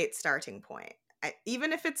that's a great starting point.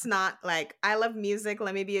 Even if it's not like, I love music,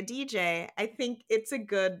 let me be a DJ, I think it's a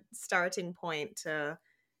good starting point to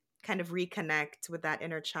kind of reconnect with that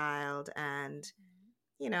inner child and,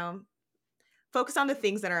 you know, focus on the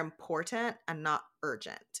things that are important and not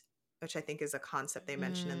urgent, which I think is a concept they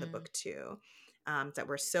mention in the Mm-hmm. book too. That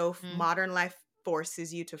we're so Mm-hmm. modern life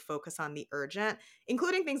forces you to focus on the urgent,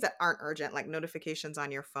 including things that aren't urgent, like notifications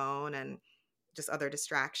on your phone and just other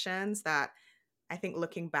distractions. That I think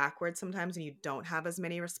looking backwards sometimes when you don't have as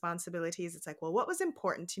many responsibilities, it's like, well, what was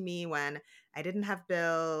important to me when I didn't have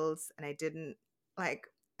bills and I didn't like,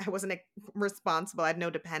 I wasn't responsible, I had no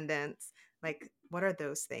dependents. Like, what are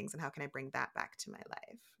those things and how can I bring that back to my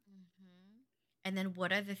life? Mhm. And then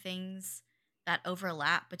what are the things that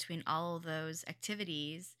overlap between all of those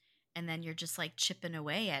activities? And then you're just like chipping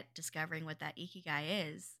away at discovering what that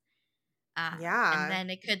Ikigai is. And Yeah, then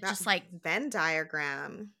it could that just like, Venn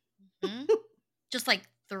diagram. mhm, just like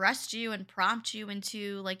thrust you and prompt you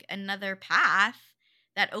into like another path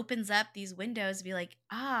that opens up these windows to be like,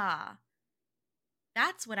 ah,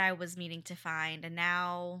 that's what I was meaning to find, and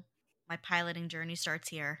now my piloting journey starts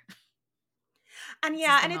here. And This is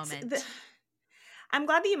yeah, the and it's moment. I'm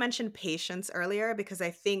glad that you mentioned patience earlier because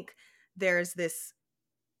I think there's this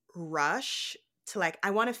rush to like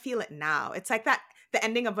I want to feel it now. It's like that the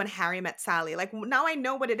ending of When Harry Met Sally. Like now I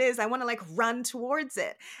know what it is. I want to like run towards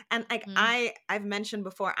it. And like Mhm. I've mentioned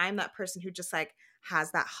before, I'm that person who just like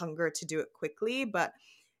has that hunger to do it quickly, but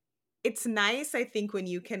it's nice I think when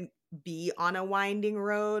you can be on a winding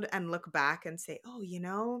road and look back and say, "Oh,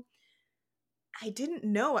 I didn't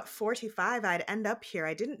know at 45 I'd end up here.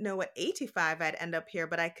 I didn't know at 85 I'd end up here,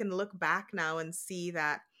 but I can look back now and see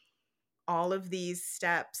that all of these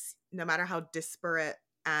steps, no matter how disparate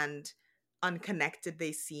and unconnected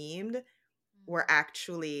they seemed, were Mhm.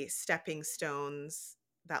 actually stepping stones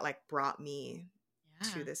that like brought me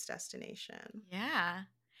to Yeah. this destination." Yeah.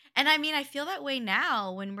 And I mean, I feel that way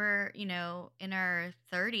now when we're, in our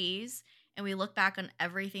 30s and we look back on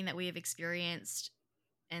everything that we have experienced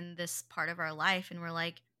in this part of our life and we're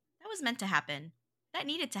like, that was meant to happen. That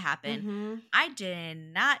needed to happen. Mhm. I did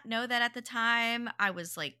not know that at the time. I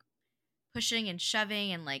was like pushing and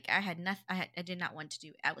shoving and like I had nothing I did not want to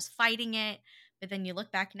do. I was fighting it. But then you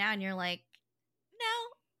look back now and you're like,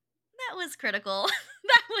 no, that was critical.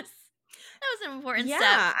 that was an important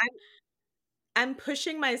step. Yeah, I'm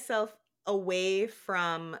pushing myself away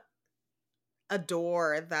from a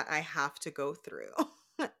door that I have to go through.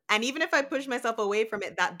 And even if I push Mhm. myself away from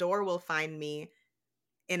it, that door will find me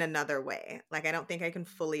in another way. Like I don't think I can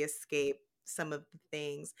fully escape some of the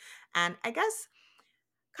things. And I guess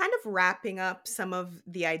kind of wrapping up some of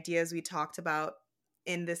the ideas we talked about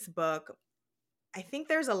in this book, I think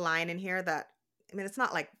there's a line in here that, I mean, it's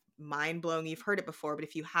not like mind blowing. You've heard it before, but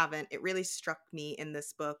if you haven't, it really struck me in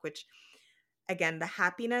this book, which again, the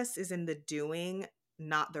happiness is in the doing,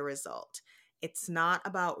 not the result. It's not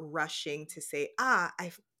about rushing to say,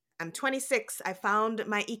 I'm 26, I found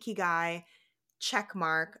my Ikigai, check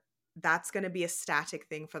mark. That's going to be a static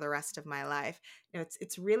thing for the rest of my life.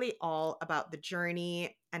 It's really all about the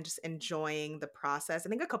journey and just enjoying the process. I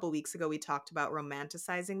think a couple weeks ago we talked about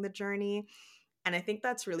romanticizing the journey, and I think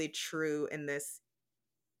that's really true in this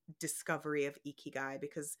discovery of Ikigai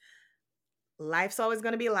because life's always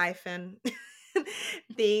going to be life and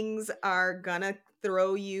things are going to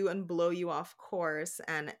throw you and blow you off course,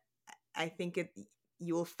 and I think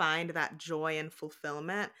you will find that joy and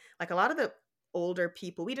fulfillment. Like a lot of the older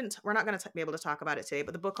people, we're not going to be able to talk about it today,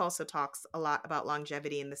 but the book also talks a lot about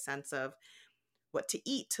longevity in the sense of what to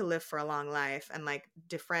eat to live for a long life and like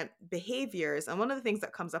different behaviors. And one of the things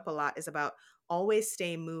that comes up a lot is about always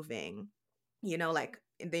stay moving. Like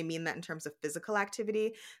they mean that in terms of physical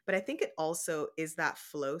activity, but I think it also is that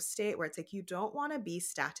flow state where it's like you don't want to be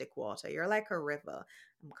static water. You're like a river.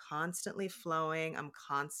 I'm constantly flowing, I'm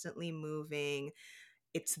constantly moving.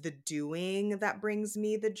 It's the doing that brings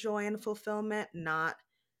me the joy and fulfillment, not,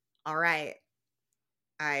 all right,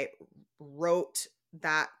 I wrote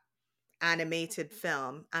that animated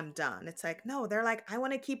film, I'm done. It's like, no, they're like, I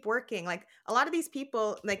want to keep working. Like a lot of these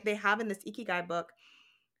people, like they have in this Ikigai book,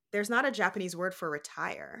 there's not a Japanese word for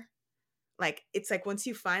retire. Like it's like once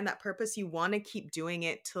you find that purpose, you want to keep doing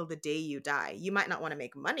it till the day you die. You might not want to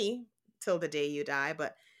make money till the day you die,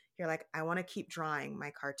 but you're like, I want to keep drawing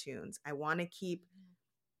my cartoons. I want to keep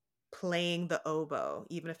playing the oboe,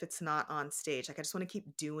 even if it's not on stage. Like I just want to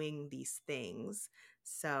keep doing these things.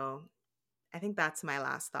 So I think that's my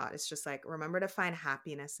last thought. It's just like remember to find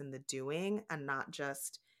happiness in the doing and not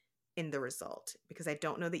just in the result, because I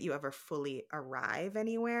don't know that you ever fully arrive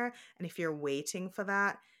anywhere. And if you're waiting for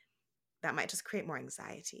that, that might just create more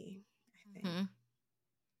anxiety, I think. Mhm.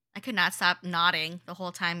 I could not stop nodding the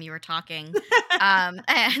whole time you were talking.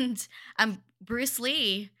 And Bruce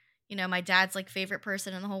Lee, my dad's like favorite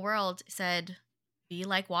person in the whole world, said, "Be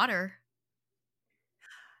like water."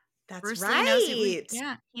 That's Bruce Lee knows right.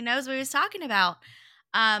 he knows what he was talking about.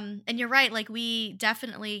 And you're right, like we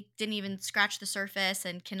definitely didn't even scratch the surface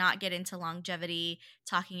and cannot get into longevity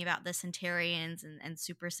talking about the centurions and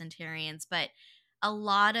super centurions, but a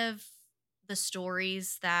lot of the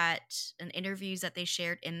stories that and interviews that they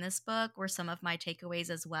shared in this book were some of my takeaways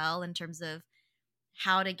as well in terms of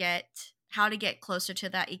how to get closer to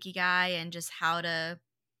that ikigai and just how to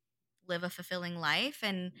live a fulfilling life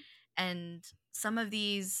and some of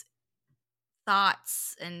these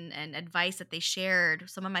thoughts and advice that they shared,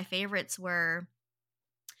 some of my favorites were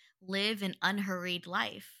live an unhurried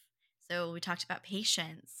life. So we talked about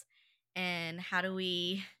patience and how do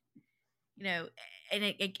we, you know, and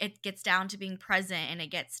it gets down to being present and it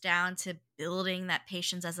gets down to building that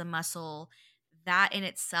patience as a muscle. That in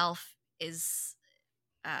itself is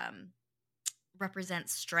um,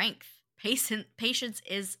 represents strength. Patience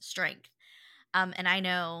is strength. And I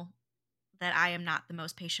know that I am not the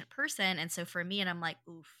most patient person, and so for me, and I'm like,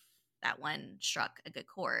 oof, that one struck a good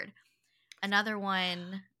chord. Another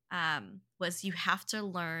one was you have to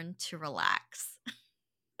learn to relax.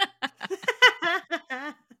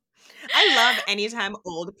 I love anytime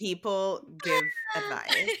old people give advice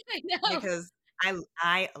I know. because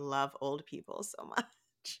I love old people so much.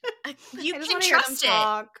 You I just can want to hear them trust it.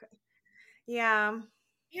 talk. Yeah.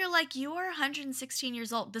 You're like, you are 116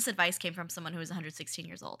 years old. This advice came from someone who was 116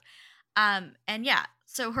 years old. And yeah,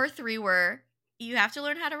 so her three were you have to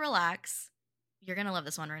learn how to relax. You're gonna love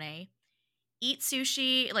this one, Renee. Eat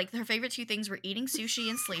sushi. Like her favorite two things were eating sushi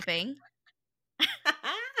and sleeping,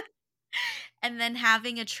 and then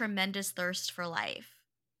having a tremendous thirst for life.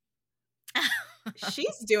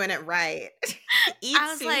 She's doing it right. Eat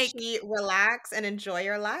I was like, sushi, relax, and enjoy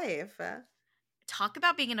your life. talk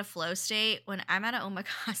about being in a flow state when I'm at an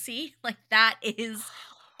omakase. Like that is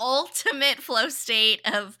ultimate flow state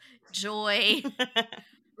of joy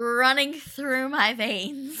running through my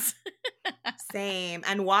veins. Same.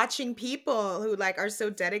 And watching people who like are so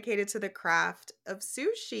dedicated to the craft of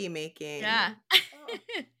sushi Yeah. making. Oh.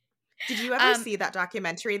 Did you ever um, see that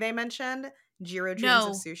documentary they mentioned? Jiro Dreams of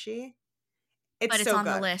no, Sushi? but It's it's so on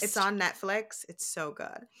the good. It's list. on Netflix. It's so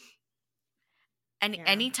good. And Yeah.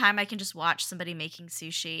 anytime I can just watch somebody making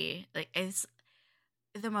sushi, like it's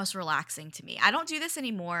the most relaxing to me. I don't do this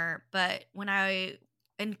anymore, but when I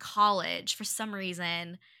in college, for some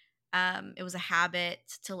reason, it was a habit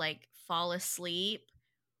to like fall asleep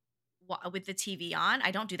with the TV on.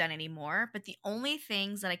 I don't do that anymore, but the only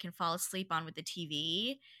things that I can fall asleep on with the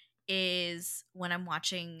TV is when I'm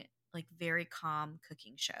watching like very calm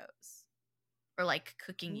cooking shows or like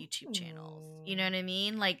cooking YouTube channels. You know Ooh. what I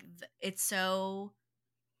mean? Like it's so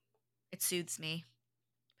it soothes me,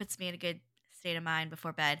 puts me in a good state of mind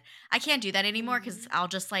before bed. I can't do that anymore because Mm. I'll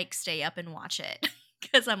just like stay up and watch it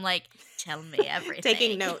because I'm like, tell me Taking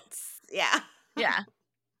everything. notes. Yeah. Yeah.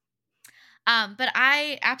 But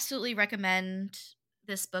I absolutely recommend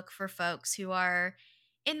this book for folks who are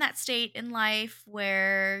in that state in life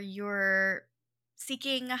where you're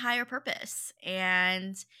seeking a higher purpose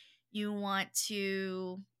and you want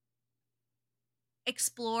to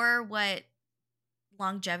explore what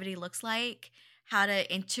longevity looks like, how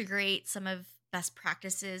to integrate some of best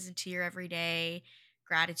practices into your everyday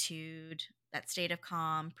gratitude, that state of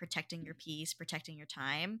calm, protecting your peace, protecting your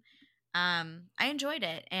time. I enjoyed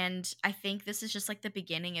it, and I think this is just like the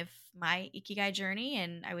beginning of my Ikigai journey,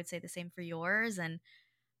 and I would say the same for yours. And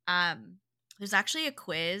um, there's actually a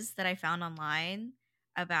quiz that I found online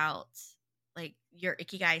about like your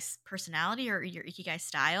Ikigai personality or your Ikigai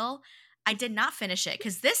style. I did not finish it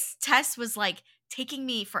because this test was like taking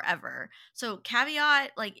me forever. So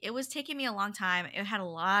caveat, like it was taking me a long time. It had a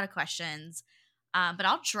lot of questions. But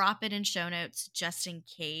I'll drop it in show notes just in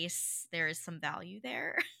case there is some value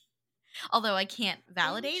there. Although I can't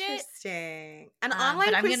validate it. Interesting. An But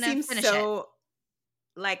online I'm quiz gonna seems finish it. so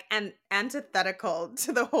like and antithetical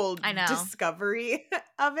to the whole I know. discovery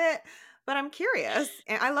of it, but I'm curious.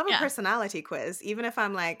 And I love a Yeah. personality quiz, even if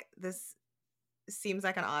I'm like, this seems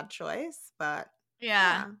like an odd choice, but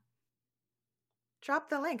Yeah. yeah. Drop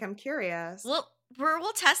the link. I'm curious. We'll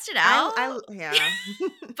test it out. Yeah.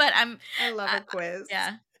 But I'm I love uh, a quiz.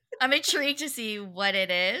 yeah. I'm intrigued to see what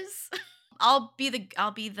it is. I'll be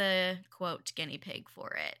the quote guinea pig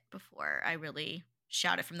for it before I really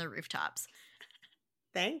shout it from the rooftops.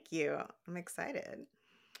 Thank you. I'm excited.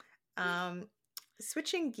 Um,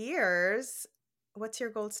 Switching gears, what's your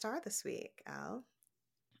gold star this week, Al?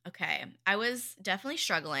 Okay. I was definitely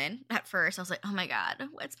struggling at first. I was like, "Oh my god,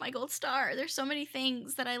 what's my gold star? There's so many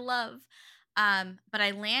things that I love." But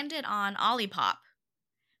I landed on Olipop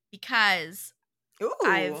because Ooh.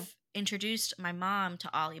 I've introduced my mom to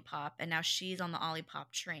Olipop and now she's on the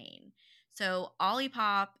Olipop train. So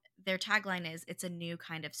Olipop, their tagline is it's a new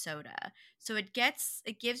kind of soda. So it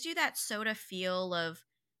gives you that soda feel of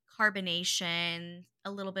carbonation,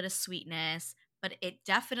 a little bit of sweetness, but it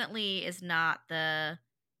definitely is not the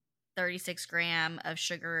 36-gram of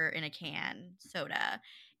sugar in a can soda.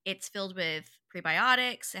 It's filled with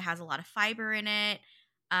prebiotics. It has a lot of fiber in it.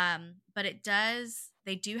 But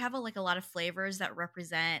they do have like a lot of flavors that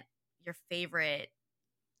represent your favorite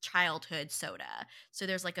childhood soda. So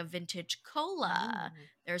there's like a vintage cola, Mm.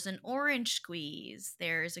 there's an orange squeeze,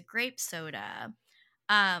 there's a grape soda.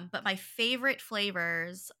 But my favorite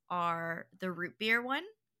flavors are the root beer one,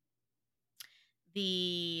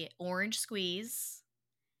 the orange squeeze,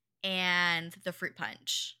 and the fruit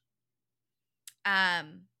punch.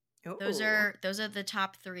 Um, Ooh. those are the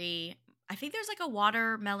top three. I think there's like a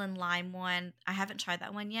watermelon lime one. I haven't tried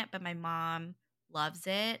that one yet, but my mom loves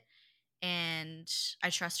it, and I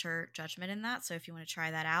trust her judgment in that. So if you want to try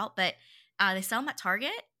that out, but they sell them at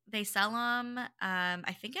Target. They sell them,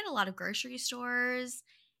 I think, at a lot of grocery stores,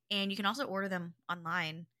 and you can also order them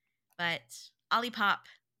online. But Olipop,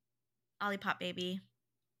 Olipop, baby.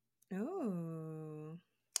 Ooh.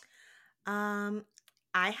 Um,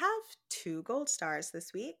 I have 2 gold stars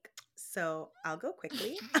this week, so I'll go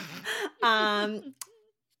quickly. um,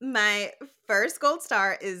 my first gold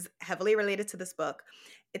star is heavily related to this book.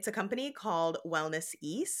 It's a company called Wellness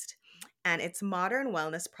East, and it's modern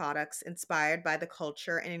wellness products inspired by the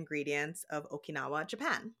culture and ingredients of Okinawa,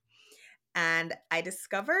 Japan. And I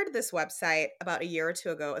discovered this website about a year or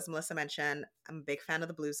two ago. As Melissa mentioned, I'm a big fan of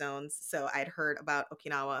the Blue Zones, so I'd heard about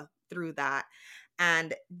Okinawa through that.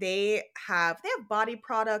 And they have body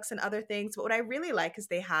products and other things, but what I really like is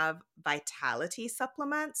they have vitality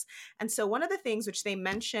supplements. And so one of the things which they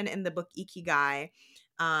mention in the book Ikigai,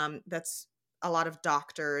 that's a lot of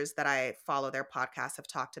doctors that I follow their podcasts have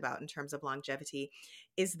talked about in terms of longevity,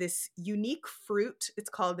 is this unique fruit. It's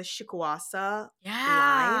called the shikuasa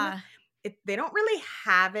lime. Yeah. They don't really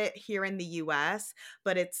have it here in the US,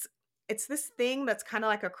 but it's this thing that's kind of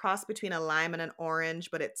like a cross between a lime and an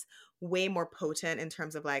orange, but it's way more potent in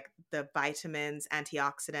terms of like the vitamins,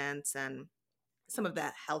 antioxidants, and some of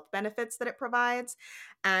the health benefits that it provides.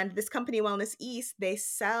 And this company, Wellness East, they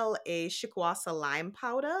sell a shikwasa lime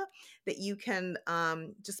powder that you can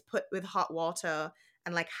just put with hot water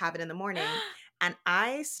and like have it in the morning. And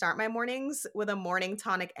I start my mornings with a morning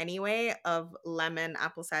tonic anyway of lemon,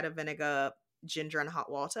 apple cider vinegar, ginger, and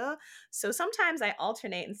hot water. So sometimes I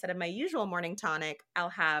alternate. Instead of my usual morning tonic, I'll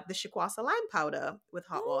have the shikwasa lime powder with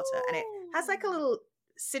hot water. And it has like a Ooh. little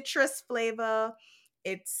citrus flavor.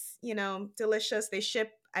 It's, delicious. They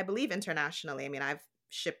ship, I believe, internationally. I mean, I've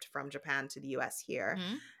shipped from Japan to the US here.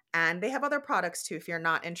 Mhm. And they have other products too if you're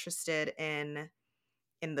not interested in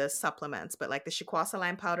the supplements, but like the shikwasa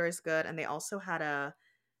lime powder is good, and they also had a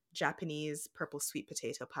Japanese purple sweet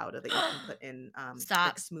potato powder that you can put in like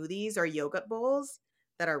Stop. smoothies or yogurt bowls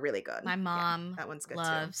that are really good. My Yeah, mom that one's good too.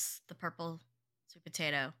 loves the purple sweet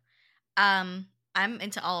potato. Um, I'm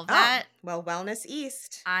into all of Oh, that. well, Wellness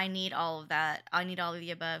East. I need all of that. I need all of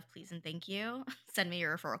the above, please and thank you. Send me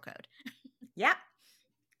your referral code. Yeah.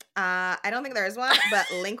 I don't think there is one, but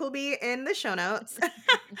link will be in the show notes.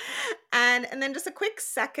 And then just a quick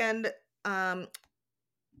second um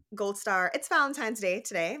gold star. It's Valentine's Day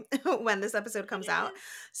today when this episode It comes out. is.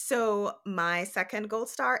 So my second gold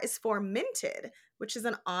star is for Minted, which is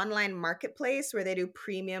an online marketplace where they do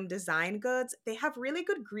premium design goods. They have really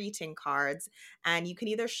good greeting cards, and you can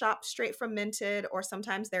either shop straight from Minted or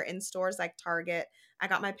sometimes they're in stores like Target. I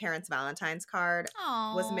got my parents' Valentine's card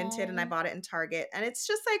was Minted and I Oh. bought it in Target, and it's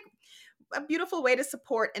just like a beautiful way to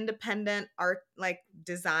support independent art, like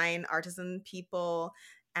design artisan people.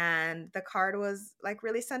 And the card was like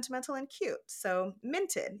really sentimental and cute. So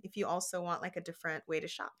Minted, if you also want like a different way to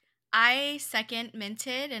shop. I second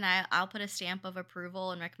Minted, and I'll put a stamp of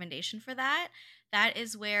approval and recommendation for that. That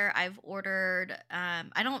is where I've ordered. I'm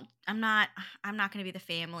not going to be the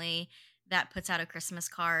family that puts out a Christmas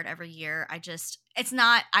card every year. It's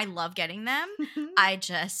not. I love getting them. I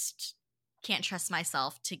just can't trust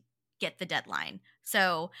myself to get the deadline.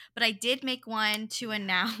 So, but I did make one to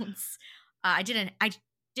announce. I didn't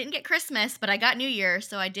get Christmas, but I got New Year,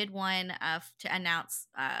 so I did one to announce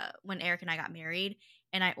when Eric and I got married,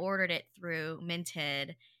 and I ordered it through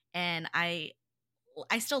Minted, and I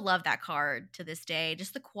still love that card to this day.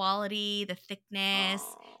 Just the quality, the thickness.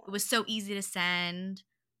 It Oh, was so easy to send.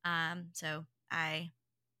 So I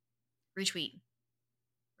retweet,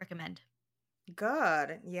 recommend.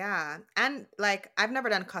 good. Yeah. And like I've never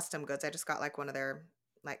done custom goods. I just got like one of their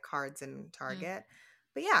like cards in Mm. Target.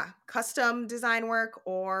 But yeah, custom design work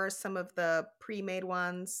or some of the pre-made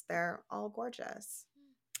ones, they're all gorgeous.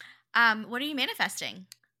 What are you manifesting?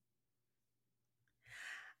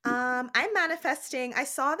 I'm manifesting. I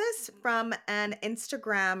saw this from an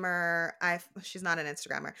Instagrammer. She's not an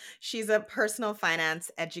Instagrammer. She's a personal finance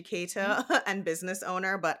Mhm. educator and business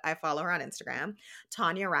owner, but I follow her on Instagram,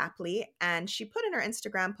 Tanya Rapley, and she put in her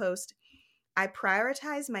Instagram post, "I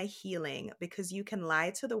prioritize my healing because you can lie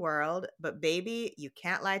to the world, but baby, you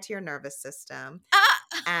can't lie to your nervous system." Ah!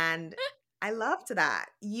 And I loved that.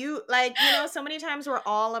 So many times we're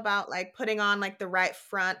all about like putting on like the right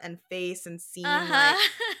front and face and seem like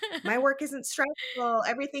Uh-huh. my work isn't stressful,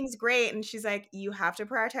 everything's great. And she's like, you have to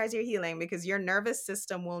prioritize your healing because your nervous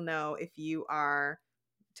system will know if you are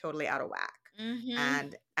totally out of whack. Mhm.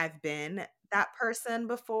 And I've been that person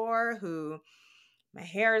before who my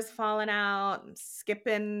hair is falling out, I'm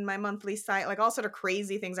skipping my monthly cycle, like all sort of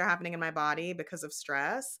crazy things are happening in my body because of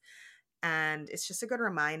stress. And it's just a good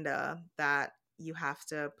reminder that you have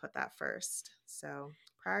to put that first. So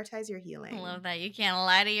prioritize your I healing. love that. You can't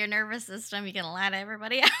lie to your nervous system. You can lie to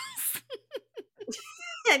everybody else.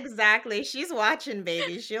 Exactly. She's watching,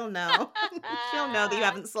 baby. She'll know. She'll know that you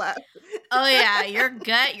haven't slept. Oh, yeah. Your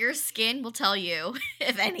gut, your skin will tell you,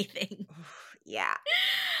 if anything. Yeah.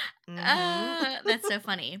 Mm-hmm. That's so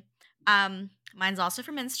funny. Mine's also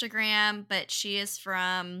from Instagram, but she is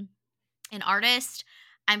from an artist.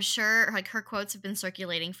 I'm sure like her quotes have been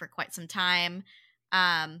circulating for quite some time.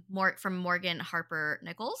 More from Morgan Harper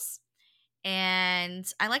Nichols. And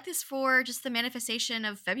I like this for just the manifestation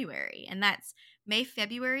of February. And that's, may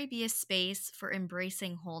February be a space for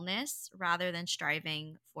embracing wholeness rather than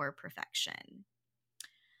striving for perfection.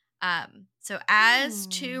 So as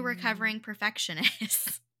two recovering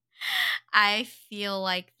perfectionists, I feel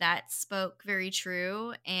like that spoke very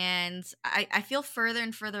true. And I feel further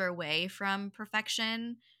and further away from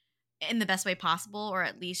perfection in the best way possible, or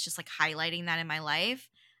at least just like highlighting that in my life.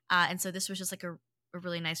 And so this was just like a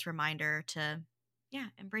really nice reminder to, yeah,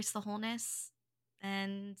 embrace the wholeness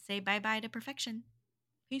and say bye bye to perfection.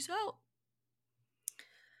 Peace out.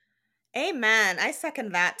 Amen. I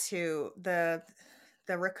second that too. The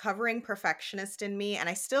recovering perfectionist in me, and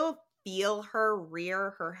I still feel her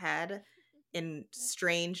rear her head in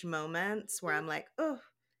strange moments where I'm like, oh,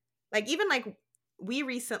 like even like we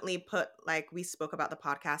recently put like we spoke about the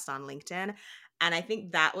podcast on LinkedIn, and I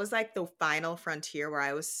think that was like the final frontier where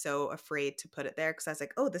I was so afraid to put it there because I was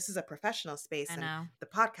like, oh, this is a professional space I and know. the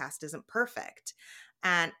podcast isn't perfect.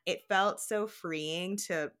 And it felt so freeing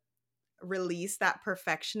to release that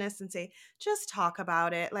perfectionist and say, just talk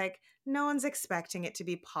about it. Like, no one's expecting it to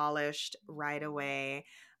be polished right away.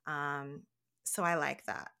 Um, so I like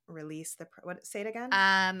that. Release the, what, say it again?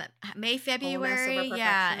 Um, May Wholeness February, over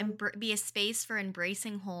yeah, perfection. be a space for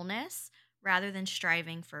embracing wholeness rather than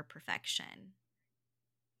striving for perfection.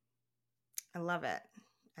 I love it.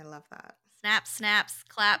 I love that. Snap, snaps, It's a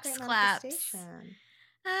great claps, claps. manifestation.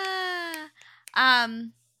 Ah,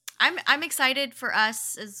 um, I'm excited for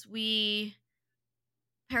us as we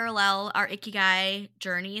parallel our Ikigai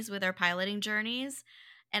journeys with our piloting journeys.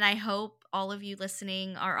 And I hope all of you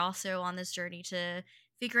listening are also on this journey to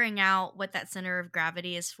figuring out what that center of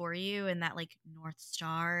gravity is for you and that like North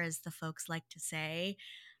Star, as the folks like to say.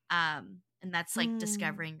 And that's like Mm.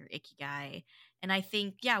 discovering your Ikigai. And I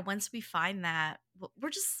think, yeah, once we find that, we'll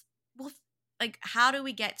like, how do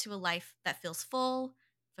we get to a life that feels full,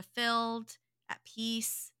 fulfilled, at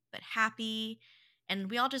peace, but happy? And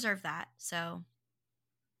we all deserve that. So,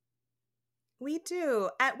 We do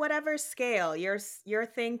at whatever scale. Your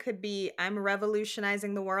thing could be I'm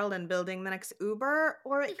revolutionizing the world and building the next Uber,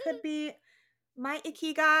 or it could be my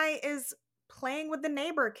ikigai is playing with the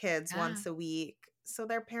neighbor kids yeah. once a week so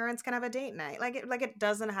their parents can have a date night. Like it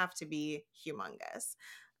doesn't have to be humongous.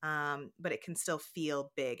 But it can still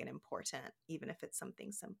feel big and important even if it's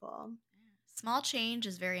something simple. Small change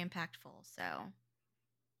is very impactful. So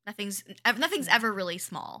nothing's Yeah. ever really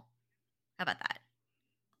small. How about that?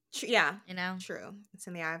 Yeah, You know? true. It's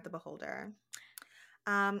in the eye of the beholder.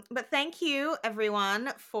 But thank you,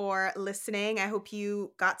 everyone, for listening. I hope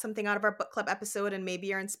you got something out of our book club episode and maybe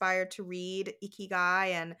you're inspired to read Ikigai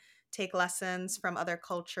and take lessons from other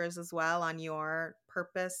cultures as well on your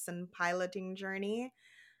purpose and piloting journey.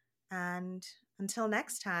 And until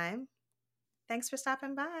next time, thanks for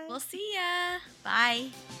stopping by. We'll see ya. Bye.